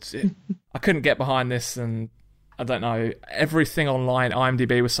woods. I couldn't get behind this, and I don't know, everything online,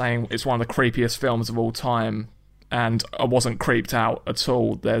 IMDb was saying it's one of the creepiest films of all time, and I wasn't creeped out at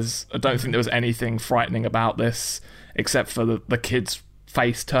all. I don't think there was anything frightening about this, except for the kid's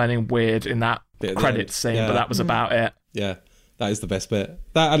face turning weird in that credits scene, but that was about it. Yeah. That is the best bit.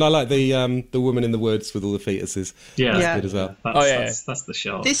 That, and I like the woman in the woods with all the fetuses. Yeah, that's good as well. That's the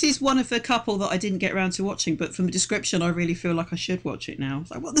shot. This is one of the couple that I didn't get around to watching, but from the description, I really feel like I should watch it now. It's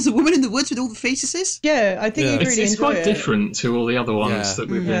like, what? There's a woman in the woods with all the fetuses? Yeah, I think you'd really enjoy it. It's quite different to all the other ones that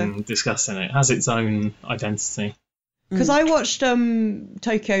we've been discussing. It has its own identity. Because I watched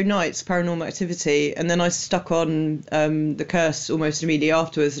Tokyo Nights, Paranormal Activity, and then I stuck on The Curse almost immediately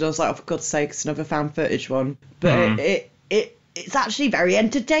afterwards, and I was like, oh, for God's sake, it's another found footage one. But it's actually very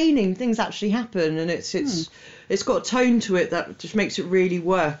entertaining. Things actually happen, and it's got a tone to it that just makes it really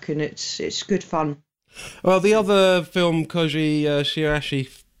work, and it's good fun. Well, the other film Koji Shirashi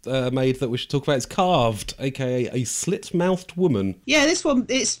made that we should talk about is Carved, aka A Slit-Mouthed Woman. Yeah, this one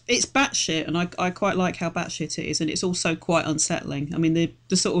it's batshit, and I quite like how batshit it is, and it's also quite unsettling. I mean, the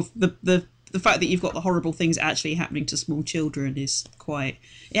sort of the fact that you've got the horrible things actually happening to small children is quite...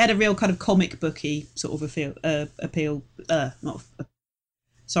 It had a real kind of comic booky sort of appeal.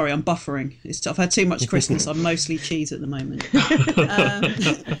 Sorry, I'm buffering. I've had too much Christmas. I'm mostly cheese at the moment.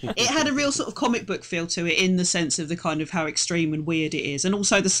 It had a real sort of comic book feel to it, in the sense of the kind of how extreme and weird it is. And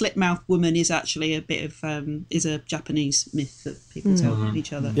also the slit-mouthed woman is actually a bit of... is a Japanese myth that people tell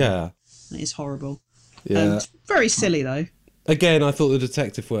each other. Yeah. It is horrible. Yeah. Very silly, though. Again, I thought the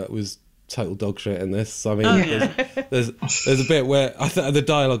detective work was total dog shit in this. I mean, there's a bit where the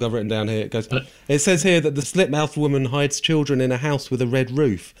dialogue I've written down here, it says here that the slit-mouthed woman hides children in a house with a red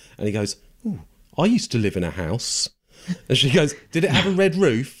roof, and he goes, "Ooh, I used to live in a house," and she goes, "Did it have a red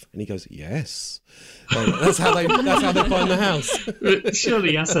roof?" And he goes, "Yes." That's how they find the house.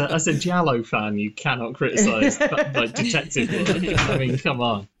 Surely, as a Giallo fan, you cannot criticise like detective work. I mean, come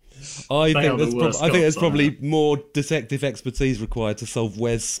on. I think there's probably more detective expertise required to solve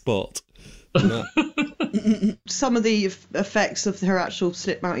Wes Spot. Some of the effects of her actual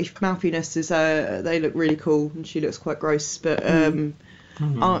slit-mouthiness is they look really cool, and she looks quite gross, but I don't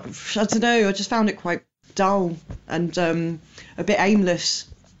know, I just found it quite dull and a bit aimless.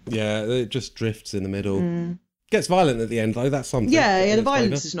 Yeah, it just drifts in the middle. Gets violent at the end, though. That's something. Yeah, the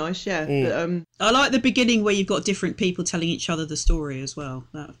violence is nice. Yeah, but, I like the beginning where you've got different people telling each other the story as well.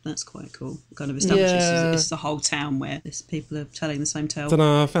 That's quite cool. It kind of establishes it's the whole town where people are telling the same tale. I don't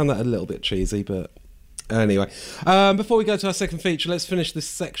know. I found that a little bit cheesy, but anyway. Before we go to our second feature, let's finish this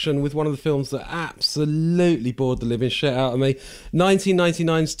section with one of the films that absolutely bored the living shit out of me.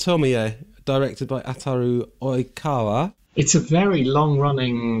 1999's Tomie, directed by Ataru Oikawa. It's a very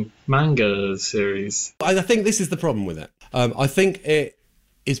long-running manga series. I think this is the problem with it. I think it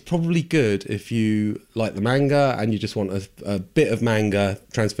is probably good if you like the manga and you just want a bit of manga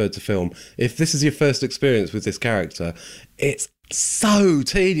transferred to film. If this is your first experience with this character, it's so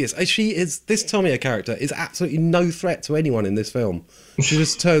tedious. This Tomie character is absolutely no threat to anyone in this film. She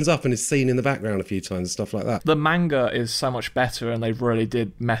just turns up and is seen in the background a few times and stuff like that. The manga is so much better, and they really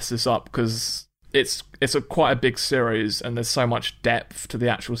did mess this up because... It's quite a big series, and there's so much depth to the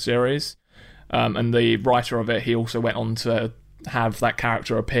actual series. And the writer of it, he also went on to have that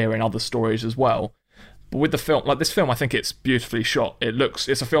character appear in other stories as well. But with the film, like this film, I think it's beautifully shot.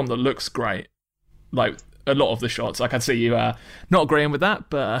 It's a film that looks great. Like a lot of the shots, I can see you not agreeing with that,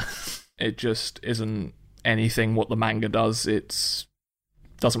 but it just isn't anything what the manga does. It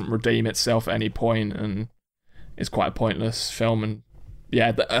doesn't redeem itself at any point, and it's quite a pointless film. And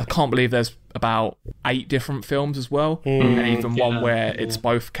Yeah, I can't believe there's about 8 different films as well, and even one where it's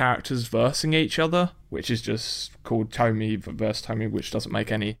both characters versing each other, which is just called Tomy versus Tomy, which doesn't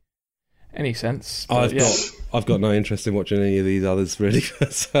make any sense. I've got no interest in watching any of these others, really.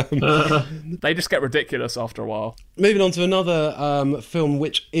 They just get ridiculous after a while. Moving on to another film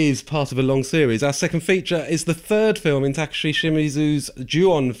which is part of a long series. Our second feature is the third film in Takashi Shimizu's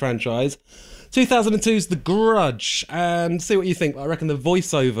Ju-On franchise, 2002's The Grudge. And see what you think. I reckon the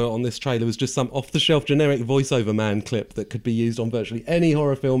voiceover on this trailer was just some off-the-shelf generic voiceover man clip that could be used on virtually any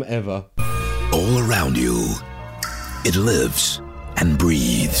horror film ever. All around you, it lives and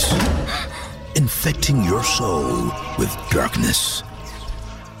breathes, infecting your soul with darkness.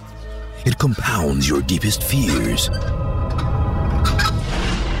 It compounds your deepest fears,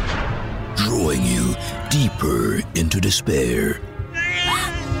 drawing you deeper into despair.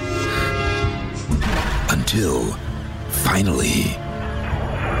 Until, finally,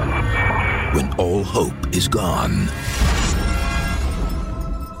 when all hope is gone,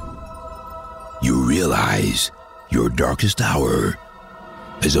 you realize your darkest hour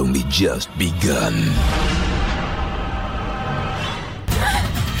has only just begun.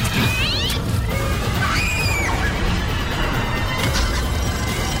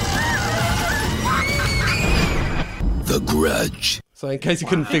 The Grudge. So in case you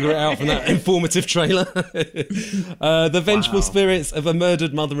couldn't figure it out from that informative trailer, the vengeful spirits of a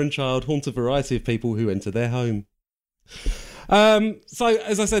murdered mother and child haunt a variety of people who enter their home. So,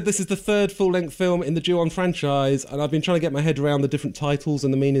 as I said, this is the third full-length film in the Ju-On franchise, and I've been trying to get my head around the different titles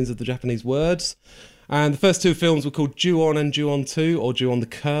and the meanings of the Japanese words. And the first 2 films were called Ju-On and Ju-On 2, or Ju-On the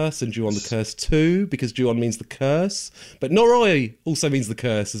Curse and Ju-On the Curse 2, because Ju-On means the curse. But Noroi also means the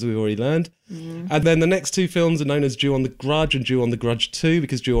curse, as we've already learned. And then the next 2 films are known as Ju-On the Grudge and Ju-On the Grudge 2,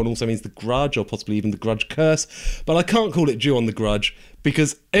 because Ju-On also means the grudge, or possibly even the grudge curse. But I can't call it Ju-On the Grudge,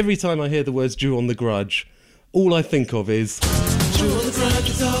 because every time I hear the words Ju-On the Grudge, all I think of is Ju-On the Grudge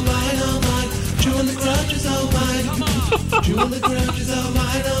is all mine, all mine. Ju-On the Grudge is all mine. Ju-On the Grudge is all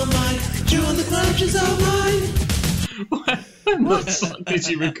mine, all mine. Ju-On the Grudge is all mine. When the fuck did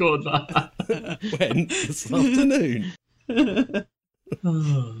you record that? When? This afternoon.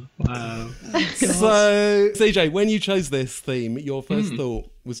 Oh, wow. So, CJ, when you chose this theme, your first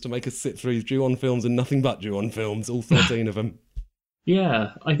thought was to make us sit through Ju-On films and nothing but Ju-On films, all 13 of them.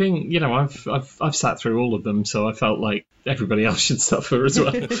 Yeah, I think, I've sat through all of them, so I felt like everybody else should suffer as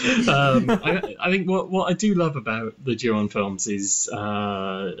well. I think what I do love about the Ju-On films is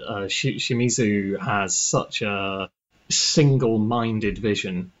Shimizu has such a single-minded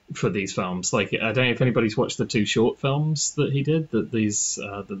vision for these films. Like, I don't know if anybody's watched the 2 short films that he did that these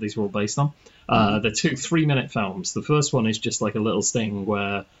were all based on. They're 2 3-minute films. The first one is just like a little sting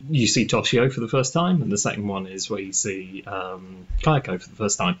where you see Toshio for the first time, and the second one is where you see Kayako for the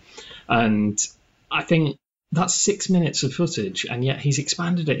first time. And I think that's 6 minutes of footage, and yet he's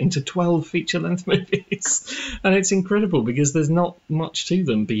expanded it into 12 feature-length movies. And it's incredible because there's not much to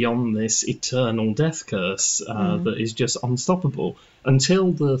them beyond this eternal death curse that is just unstoppable.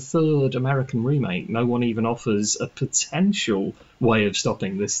 Until the 3rd American remake, no one even offers a potential way of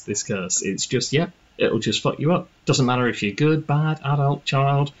stopping this curse. It's just, it'll just fuck you up. Doesn't matter if you're good, bad, adult,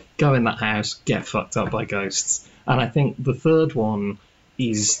 child, go in that house, get fucked up by ghosts. And I think the 3rd one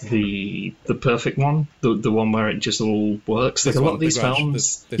is the perfect one, the one where it just all works. Like a lot of these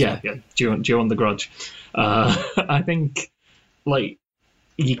films, Ju-On the Grudge. I think, like,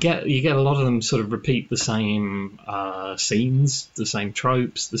 you get a lot of them sort of repeat the same scenes, the same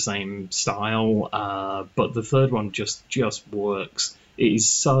tropes, the same style, but the 3rd one just works. It is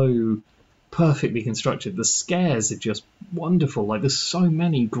so perfectly constructed. The scares are just wonderful. Like, there's so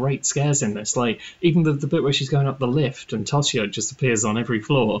many great scares in this. Like, even the bit where she's going up the lift and Toshio just appears on every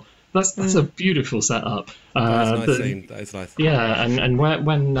floor. That's a beautiful setup. That's a nice scene. That is nice. Yeah, and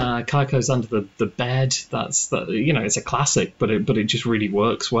when Kaiko's under the bed, it's a classic, but it just really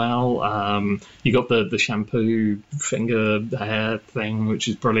works well. You got the shampoo finger hair thing, which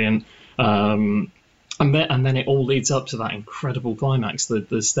is brilliant. And then it all leads up to that incredible climax,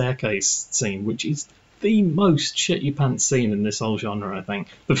 the staircase scene, which is the most shit you pants scene in this whole genre, I think.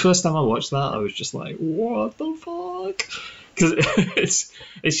 The first time I watched that, I was just like, what the fuck? Because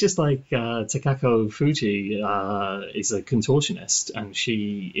it's just like Takako Fuji is a contortionist, and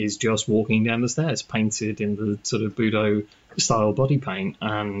she is just walking down the stairs painted in the sort of Budo-style body paint,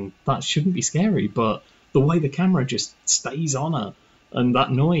 and that shouldn't be scary, but the way the camera just stays on her, and that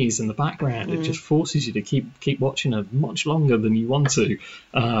noise in the background, it just forces you to keep watching her much longer than you want to,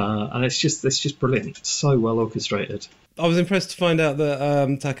 and it's just brilliant. It's so well orchestrated. I was impressed to find out that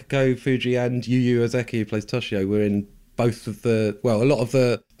Takako Fuji and Yu Ozeki, who plays Toshio, were in both of a lot of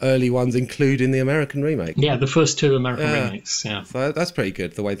the early ones, including the American remake. Yeah, the first two American remakes. Yeah, so that's pretty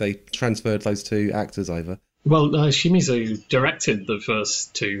good. The way they transferred those two actors over. Well, Shimizu directed the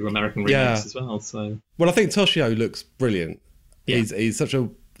first two American remakes as well. So, well, I think Toshio looks brilliant. Yeah. He's such a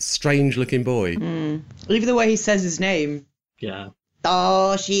strange-looking boy. Even the way he says his name. Yeah.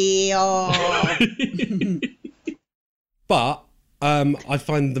 Toshio. But I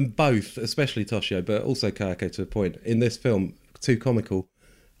find them both, especially Toshio, but also Kayako to a point, in this film, too comical.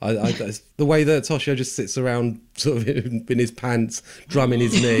 The way that Toshio just sits around sort of in his pants, drumming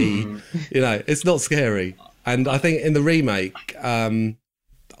his knee, it's not scary. And I think in the remake, I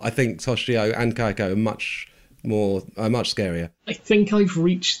think Toshio and Kayako are much scarier. I think I've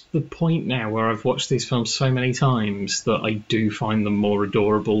reached the point now where I've watched these films so many times that I do find them more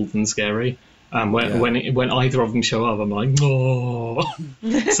adorable than scary. When either of them show up, I'm like, oh.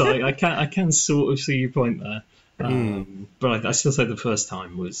 So I can sort of see your point there. But I still say the first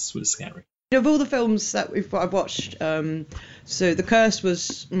time was scary. Of all the films that I've watched, so The Curse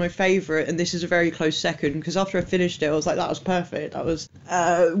was my favourite, and this is a very close second, because after I finished it, I was like, that was perfect. That was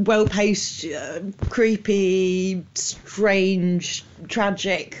well-paced, creepy, strange,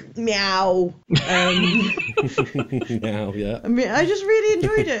 tragic, meow. Meow, yeah. I mean, I just really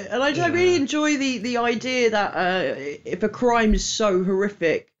enjoyed it, and I really enjoy the idea that if a crime is so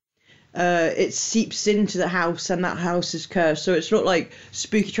horrific, it seeps into the house and that house is cursed. So it's not like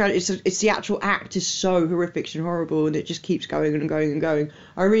spooky tragedy. It's the actual act is so horrific and horrible, and it just keeps going and going and going.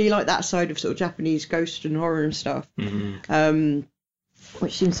 I really like that side of sort of Japanese ghost and horror and stuff,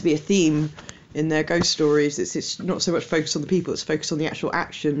 which seems to be a theme in their ghost stories. It's not so much focused on the people, it's focused on the actual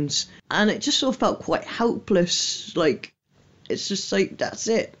actions, and it just sort of felt quite helpless. Like it's just like that's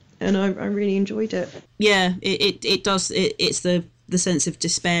it, and I really enjoyed it. Yeah, it does. It's the sense of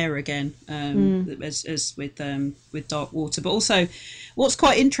despair again, as with Dark Water. But also, what's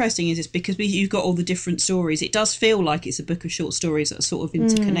quite interesting is because you've got all the different stories, it does feel like it's a book of short stories that are sort of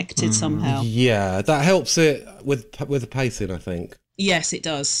interconnected somehow. Yeah, that helps it with the pacing, I think. Yes, it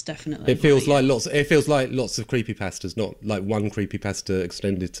does, definitely. It feels like lots of creepypastas, not like one creepypasta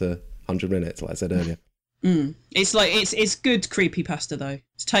extended to 100 minutes, like I said earlier. It's like it's good creepypasta though.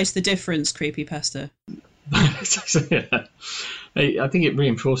 It's Taste the Difference creepypasta. Yeah. I think it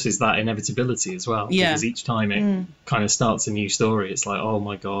reinforces that inevitability as well. Yeah. Because each time it kind of starts a new story, it's like, oh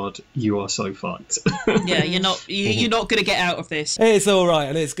my god, you are so fucked. Yeah, you're not going to get out of this. It's all right,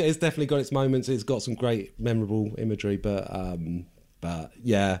 and it's definitely got its moments. It's got some great memorable imagery, but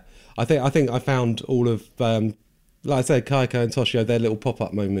yeah, I think I found all of like I said, Kayako and Toshio, their little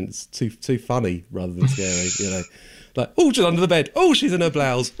pop-up moments too funny rather than scary. Like, oh, she's under the bed. Oh, she's in her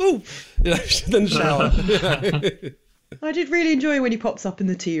blouse. Oh, she's in the shower. I did really enjoy when he pops up in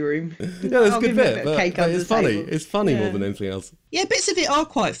the tea room. Yeah, that's a good bit. But it's funny. It's funny more than anything else. Yeah, bits of it are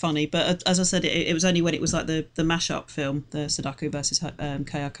quite funny, but as I said, it was only when it was like the mashup film, the Sadako versus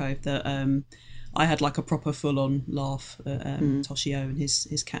Kayako, that I had like a proper full-on laugh at Toshio and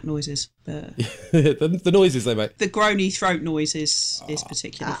his cat noises. But the noises they make. The groany throat noise is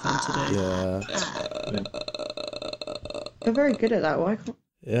particularly fun to do. Yeah. They're very good at that. Why can't...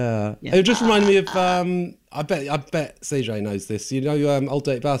 Yeah. It just reminded me of I bet CJ knows this. You know Old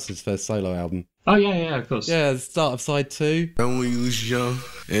Dirty Bastards' first solo album? Oh yeah, of course. Yeah, the start of side 2. When we was young,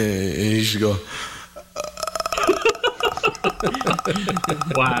 and he used to go.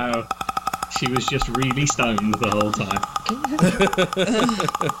 Wow. She was just really stoned the whole time.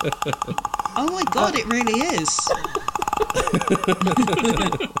 Oh my god, it really is.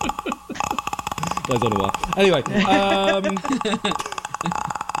 Goes on a while. Anyway,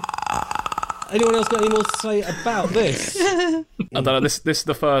 anyone else got any more to say about this? I don't know. This is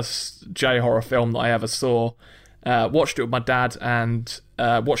the first J-horror film that I ever saw. Watched it with my dad, and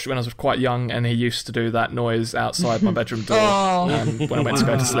watched it when I was quite young, and he used to do that noise outside my bedroom door when I went to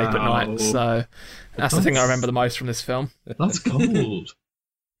go to sleep at night. So that's the thing I remember the most from this film. That's cold.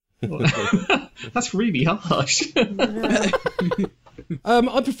 That's really harsh.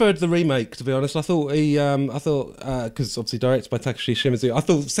 I preferred the remake, to be honest. I thought because obviously directed by Takashi Shimizu, I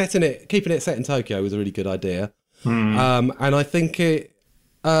thought keeping it set in Tokyo was a really good idea. And I think it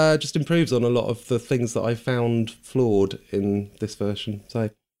just improves on a lot of the things that I found flawed in this version. So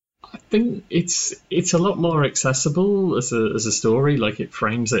I think it's a lot more accessible as a story. Like, it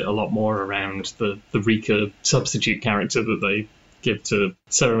frames it a lot more around the Rika substitute character that they give to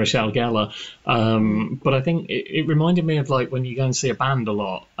Sarah Michelle Gellar. But I think it reminded me of like when you go and see a band a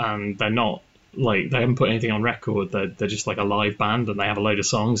lot and they're not like, they haven't put anything on record, they're just like a live band and they have a load of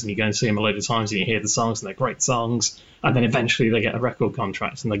songs and you go and see them a load of times and you hear the songs and they're great songs, and then eventually they get a record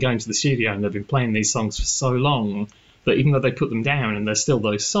contract and they go into the studio and they've been playing these songs for so long that even though they put them down and they're still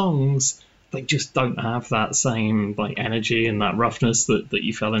those songs, they just don't have that same like energy and that roughness that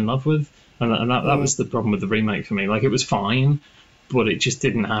you fell in love with. And that was the problem with the remake for me. Like, it was fine, but it just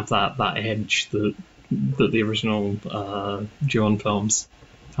didn't have that edge that the original Ju-on films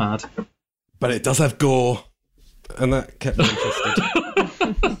had. But it does have gore, and that kept me interested.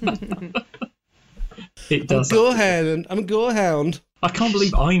 It does. I'm a gore hound. I can't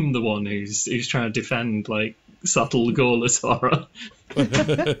believe I'm the one who's trying to defend like subtle goreless horror.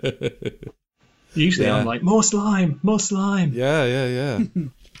 Usually I'm like, more slime. Yeah.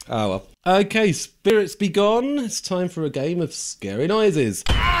 Oh well. Okay, spirits be gone. It's time for a game of scary noises.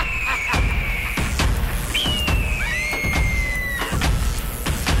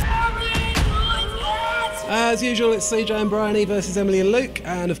 As usual, it's CJ and Bryony versus Emily and Luke,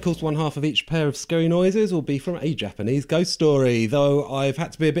 and of course one half of each pair of scary noises will be from a Japanese ghost story, though I've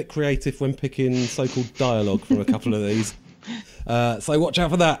had to be a bit creative when picking so-called dialogue from a couple of these. So watch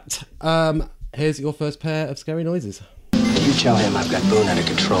out for that. Here's your first pair of scary noises. You tell him I've got Boone under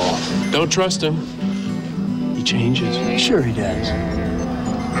control. Don't trust him. He changes. Sure he does.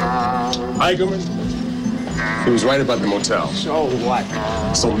 Eigerman, he was right about the motel. So what?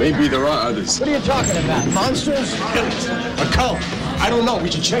 So maybe there are others. What are you talking about? Monsters? A cult. I don't know. We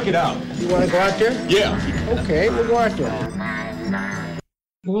should check it out. You want to go out there? Yeah. Okay, we'll go out there.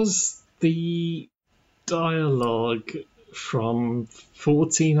 Was the dialogue from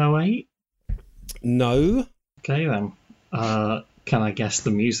 1408? No. Okay then. Can I guess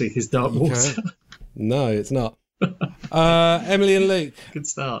the music is Dark Water? Okay. No, it's not. Emily and Luke. Good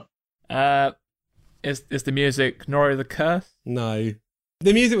start. Is the music Nori the Curse? No.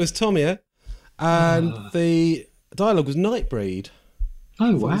 The music was Tomia, and the dialogue was Nightbreed.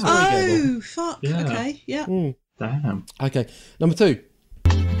 Oh, wow. Oh, fuck. Yeah. Okay, yeah. Damn. Okay, number 2.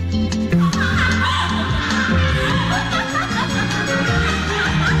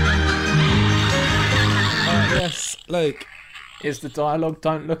 Yes, Luke. Is the dialogue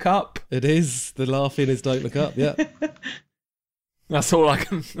Don't Look Up? It is. The laughing is Don't Look Up, yeah. That's all I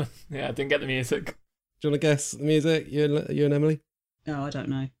can... Yeah, I didn't get the music. Do you want to guess the music, you and Emily? No, I don't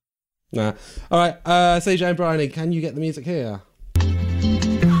know. Nah. All right, CJ and Bryony, can you get the music here?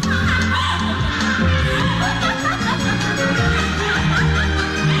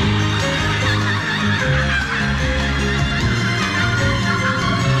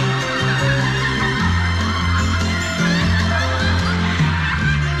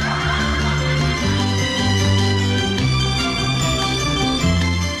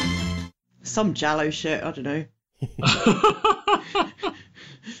 Some Jallo shit, I don't know.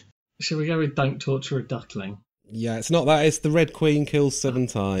 Shall we go with Don't Torture a Duckling? Yeah, it's not that. It's the Red Queen kills 7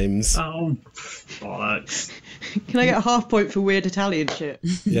 times. Oh, bollocks. Can I get a half point for weird Italian shit?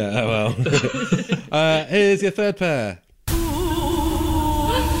 Yeah, well. Here's your third pair. Daddy,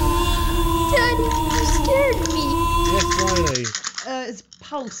 you scared me. Yes, Riley. It's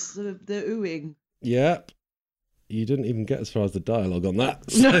Pulse, the oohing. Yep. You didn't even get as far as the dialogue on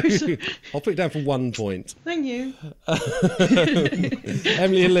that. So No. I'll put it down for 1 point. Thank you.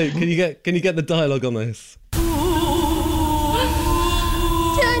 Emily and Luke, can you get the dialogue on this? Daddy,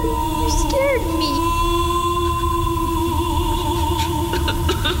 you scared me.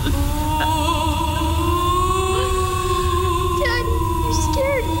 Daddy, you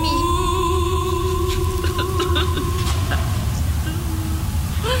scared me.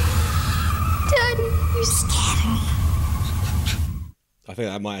 Daddy, you scared me. I think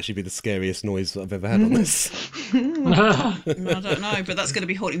that might actually be the scariest noise I've ever had on this. I don't know, but that's going to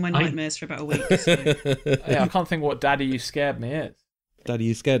be haunting my nightmares for about a week. So. Yeah, I can't think what Daddy You Scared Me is. Daddy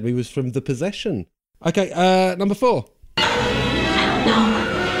You Scared Me was from The Possession. Okay, number 4. No.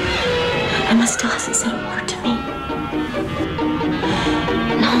 Emma still hasn't said a word to me.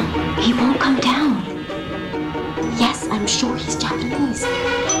 No, he won't come down. Yes, I'm sure he's Japanese.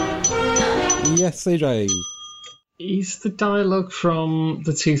 Yes, CJ. Is the dialogue from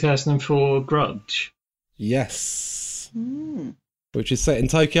the 2004 Grudge? Yes. Which is set in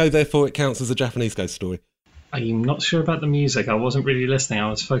Tokyo, therefore it counts as a Japanese ghost story. I'm not sure about the music. I wasn't really listening. I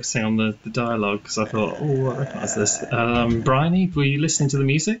was focusing on the dialogue because I thought, oh, I recognise this. Bryony, were you listening to the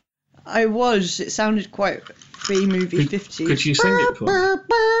music? I was. It sounded quite B-movie 50s. Could you sing it for me?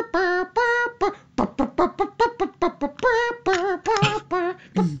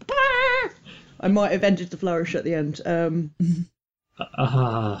 I might have ended the flourish at the end. The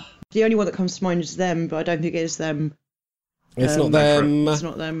only one that comes to mind is Them, but I don't think it is them. It's not them. It's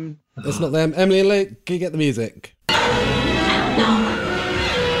not them. It's not them. Emily and Luke, can you get the music? No.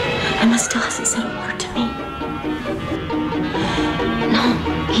 Emma still hasn't said a word to me. No,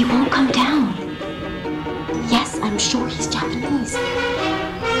 he won't come down. Yes, I'm sure he's Japanese.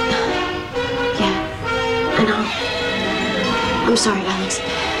 Yeah, I know. I'm sorry, Alex.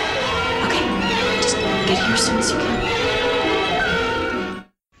 Okay, just get here as soon as you can.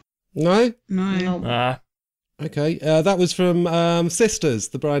 No? No. Okay, that was from Sisters,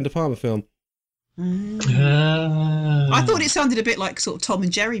 the Brian De Palma film. I thought it sounded a bit like sort of Tom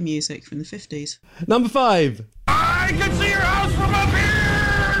and Jerry music from the 50s. Number 5. I can see your house from up here!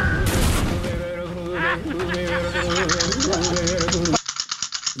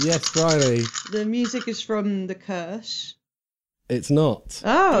 Yes, Briley. The music is from The Curse. It's not.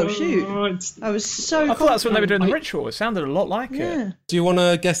 Oh, shoot. I was so I thought that's when they were doing the ritual. It sounded a lot like it. Do you want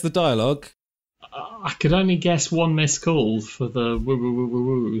to guess the dialogue? I could only guess one missed call for the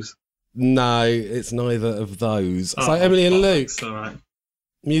woo-woo-woo-woo-woos. No, it's neither of those. So Emily and Luke. All right.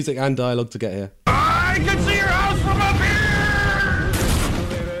 Music and dialogue to get here. I can see your house from up here!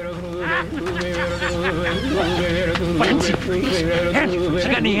 Fancy, please. You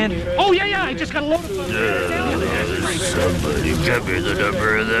got any in? Oh, yeah, I just got a load of fun. Somebody get me the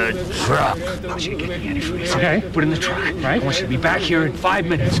number of that truck. I want you to get me antifreeze. Okay, put it in the truck, right? I want you to be back here in 5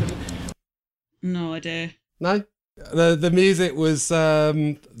 minutes. No idea. No? The music was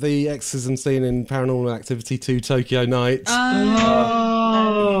the exorcism scene in Paranormal Activity 2 Tokyo Night.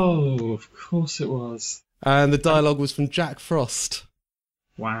 Oh, of course it was. And the dialogue was from Jack Frost.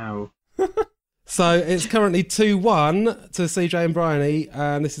 Wow. So it's currently 2-1 to CJ and Bryony,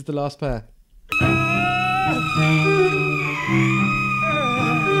 and this is the last pair.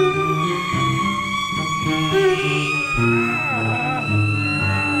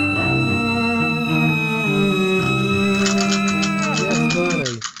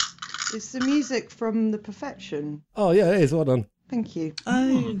 It's the music from The Perfection. Oh, yeah, it is. Well done. Thank you.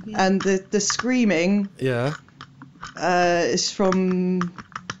 Oh, yeah. And the screaming Yeah. is from...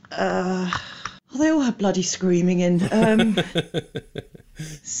 they all have bloody screaming in.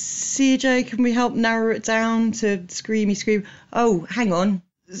 CJ, can we help narrow it down to Screamy Scream? Oh, hang on.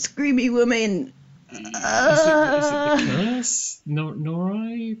 Screamy Woman. Is it the Curse?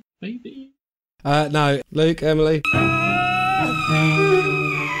 Norai, maybe? No. Luke, Emily.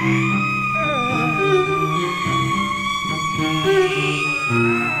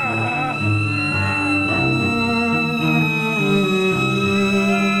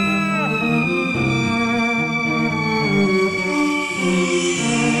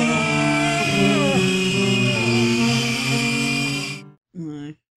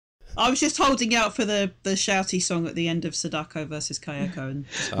 No. I was just holding out for the shouty song at the end of Sadako versus Kayako. And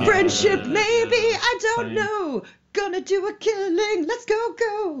Friendship, maybe, I don't know. Gonna do a killing, let's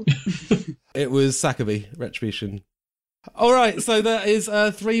go. It was Sakabe, Retribution. All right, so that is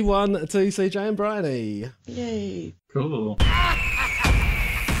 3-1 to CJ and Bryony. Yay. Cool.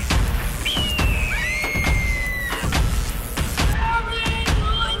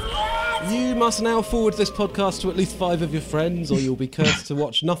 You must now forward this podcast to at least 5 of your friends, or you'll be cursed to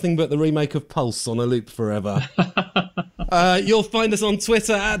watch nothing but the remake of Pulse on a loop forever. You'll find us on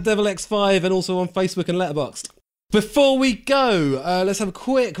Twitter at DevilX5 and also on Facebook and Letterboxd. Before we go, let's have a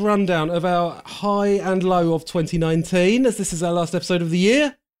quick rundown of our high and low of 2019, as this is our last episode of the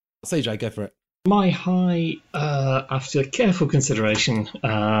year. CJ, go for it. My high, after careful consideration,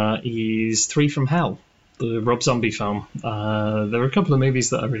 is 3 from Hell, the Rob Zombie film. There were a couple of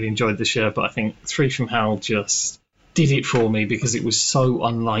movies that I really enjoyed this year, but I think 3 from Hell just did it for me because it was so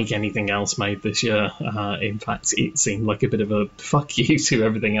unlike anything else made this year. In fact, it seemed like a bit of a fuck you to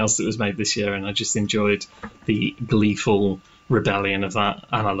everything else that was made this year, and I just enjoyed the gleeful rebellion of that,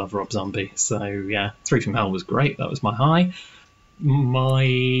 and I love Rob Zombie. So yeah, 3 from Hell was great. That was my high.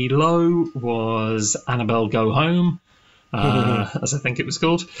 My low was Annabelle Go Home, as I think it was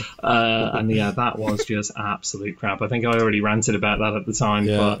called. And yeah, that was just absolute crap. I think I already ranted about that at the time,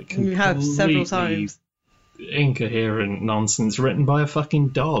 but you have several times. Incoherent nonsense written by a fucking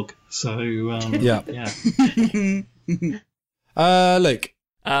dog. So yeah. Luke.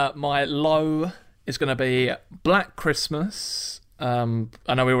 My low is going to be Black Christmas. I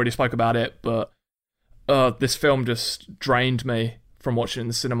know we already spoke about it, but this film just drained me from watching it in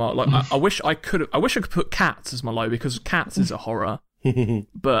the cinema. Like I wish I could put Cats as my low, because Cats is a horror,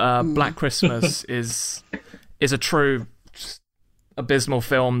 but Black Christmas is a true abysmal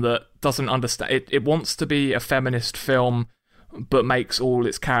film that doesn't understand. It wants to be a feminist film, but makes all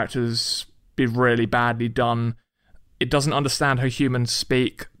its characters be really badly done. It doesn't understand how humans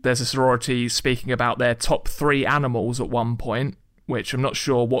speak. There's a sorority speaking about their top 3 animals at one point, which I'm not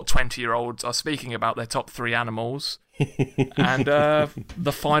sure what 20-year-olds are speaking about their top 3 animals. And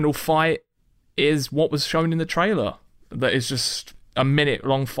the final fight is what was shown in the trailer. That is just a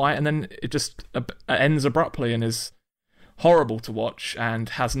minute-long fight, and then it just ends abruptly and is horrible to watch and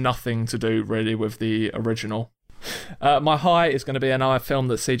has nothing to do really with the original. My high is going to be another film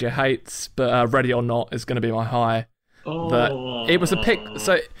that CJ hates, but Ready or Not is going to be my high. Oh. It was a pick.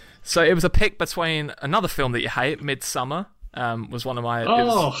 So it was a pick between another film that you hate, Midsummer. Was one of my.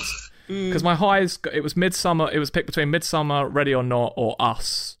 Because my highs, it was Midsummer. It was picked between Midsummer, Ready or Not, or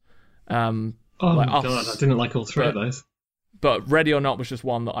Us. God, I didn't like all three of those. But Ready or Not was just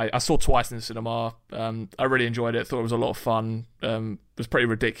one that I saw twice in the cinema. I really enjoyed it. Thought it was a lot of fun. It was pretty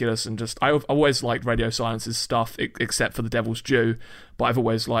ridiculous, and just I always liked Radio Silence's stuff, except for The Devil's Due. But I've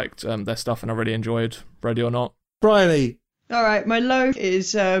always liked their stuff, and I really enjoyed Ready or Not. Briley. All right, my low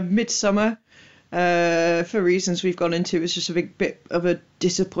is Midsummer. For reasons we've gone into, it was just a big bit of a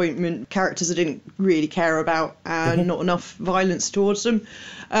disappointment. Characters I didn't really care about, and not enough violence towards them,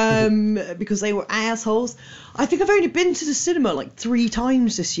 because they were assholes. I think I've only been to the cinema like 3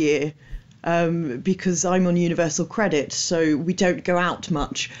 times this year, because I'm on Universal Credit, so we don't go out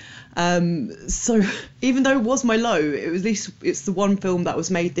much. So even though it was my low, it's the one film that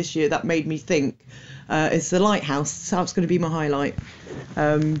was made this year that made me think. It's The Lighthouse. So it's going to be my highlight.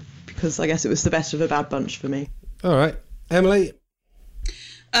 Because I guess it was the best of a bad bunch for me. All right. Emily?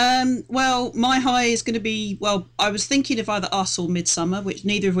 Well, my high is going to be, I was thinking of either Us or Midsummer,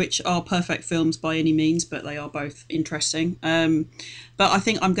 neither of which are perfect films by any means, but they are both interesting. But I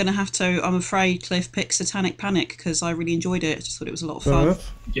think I'm going to have to, I'm afraid Cliff picked Satanic Panic, because I really enjoyed it. I just thought it was a lot of fun.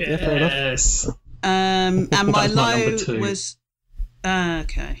 Yes. And my low was...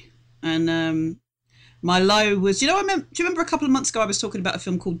 okay. And... my low was, do you remember a couple of months ago I was talking about a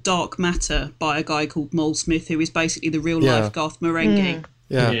film called Dark Matter by a guy called Mole Smith, who is basically the real life Garth Marenghi,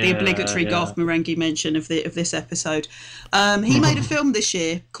 the obligatory Garth Marenghi mention of this episode. He made a film this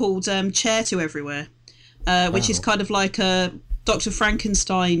year called Chair to Everywhere, which is kind of like a Dr.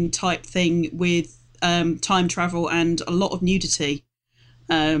 Frankenstein type thing with time travel and a lot of nudity.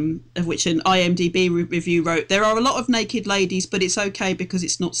 Of which an IMDb review wrote, there are a lot of naked ladies, but it's okay because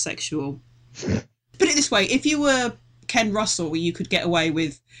it's not sexual. Put it this way, if you were Ken Russell, you could get away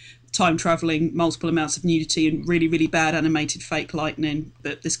with time travelling, multiple amounts of nudity and really, really bad animated fake lightning,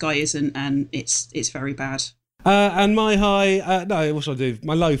 but this guy isn't, and it's very bad. And my high, what should I do?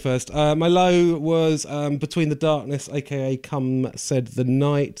 My low first. My low was Between the Darkness, aka Come Said the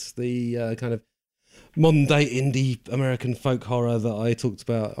Night, the kind of modern day indie American folk horror that I talked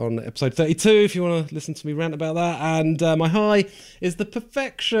about on episode 32, if you want to listen to me rant about that. And my high is The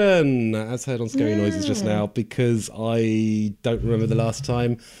Perfection, as heard on Scary Noises just now, because I don't remember the last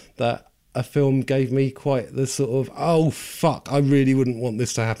time that a film gave me quite the sort of, oh fuck, I really wouldn't want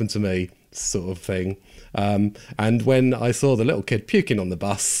this to happen to me sort of thing. And when I saw the little kid puking on the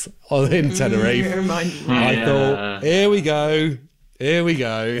bus in Tenerife, I thought, here we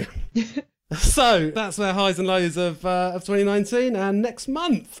go. So that's our highs and lows of 2019, and next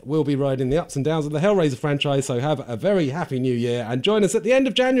month we'll be riding the ups and downs of the Hellraiser franchise, so have a very happy new year and join us at the end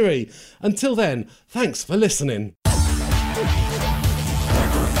of January. Until then, thanks for listening.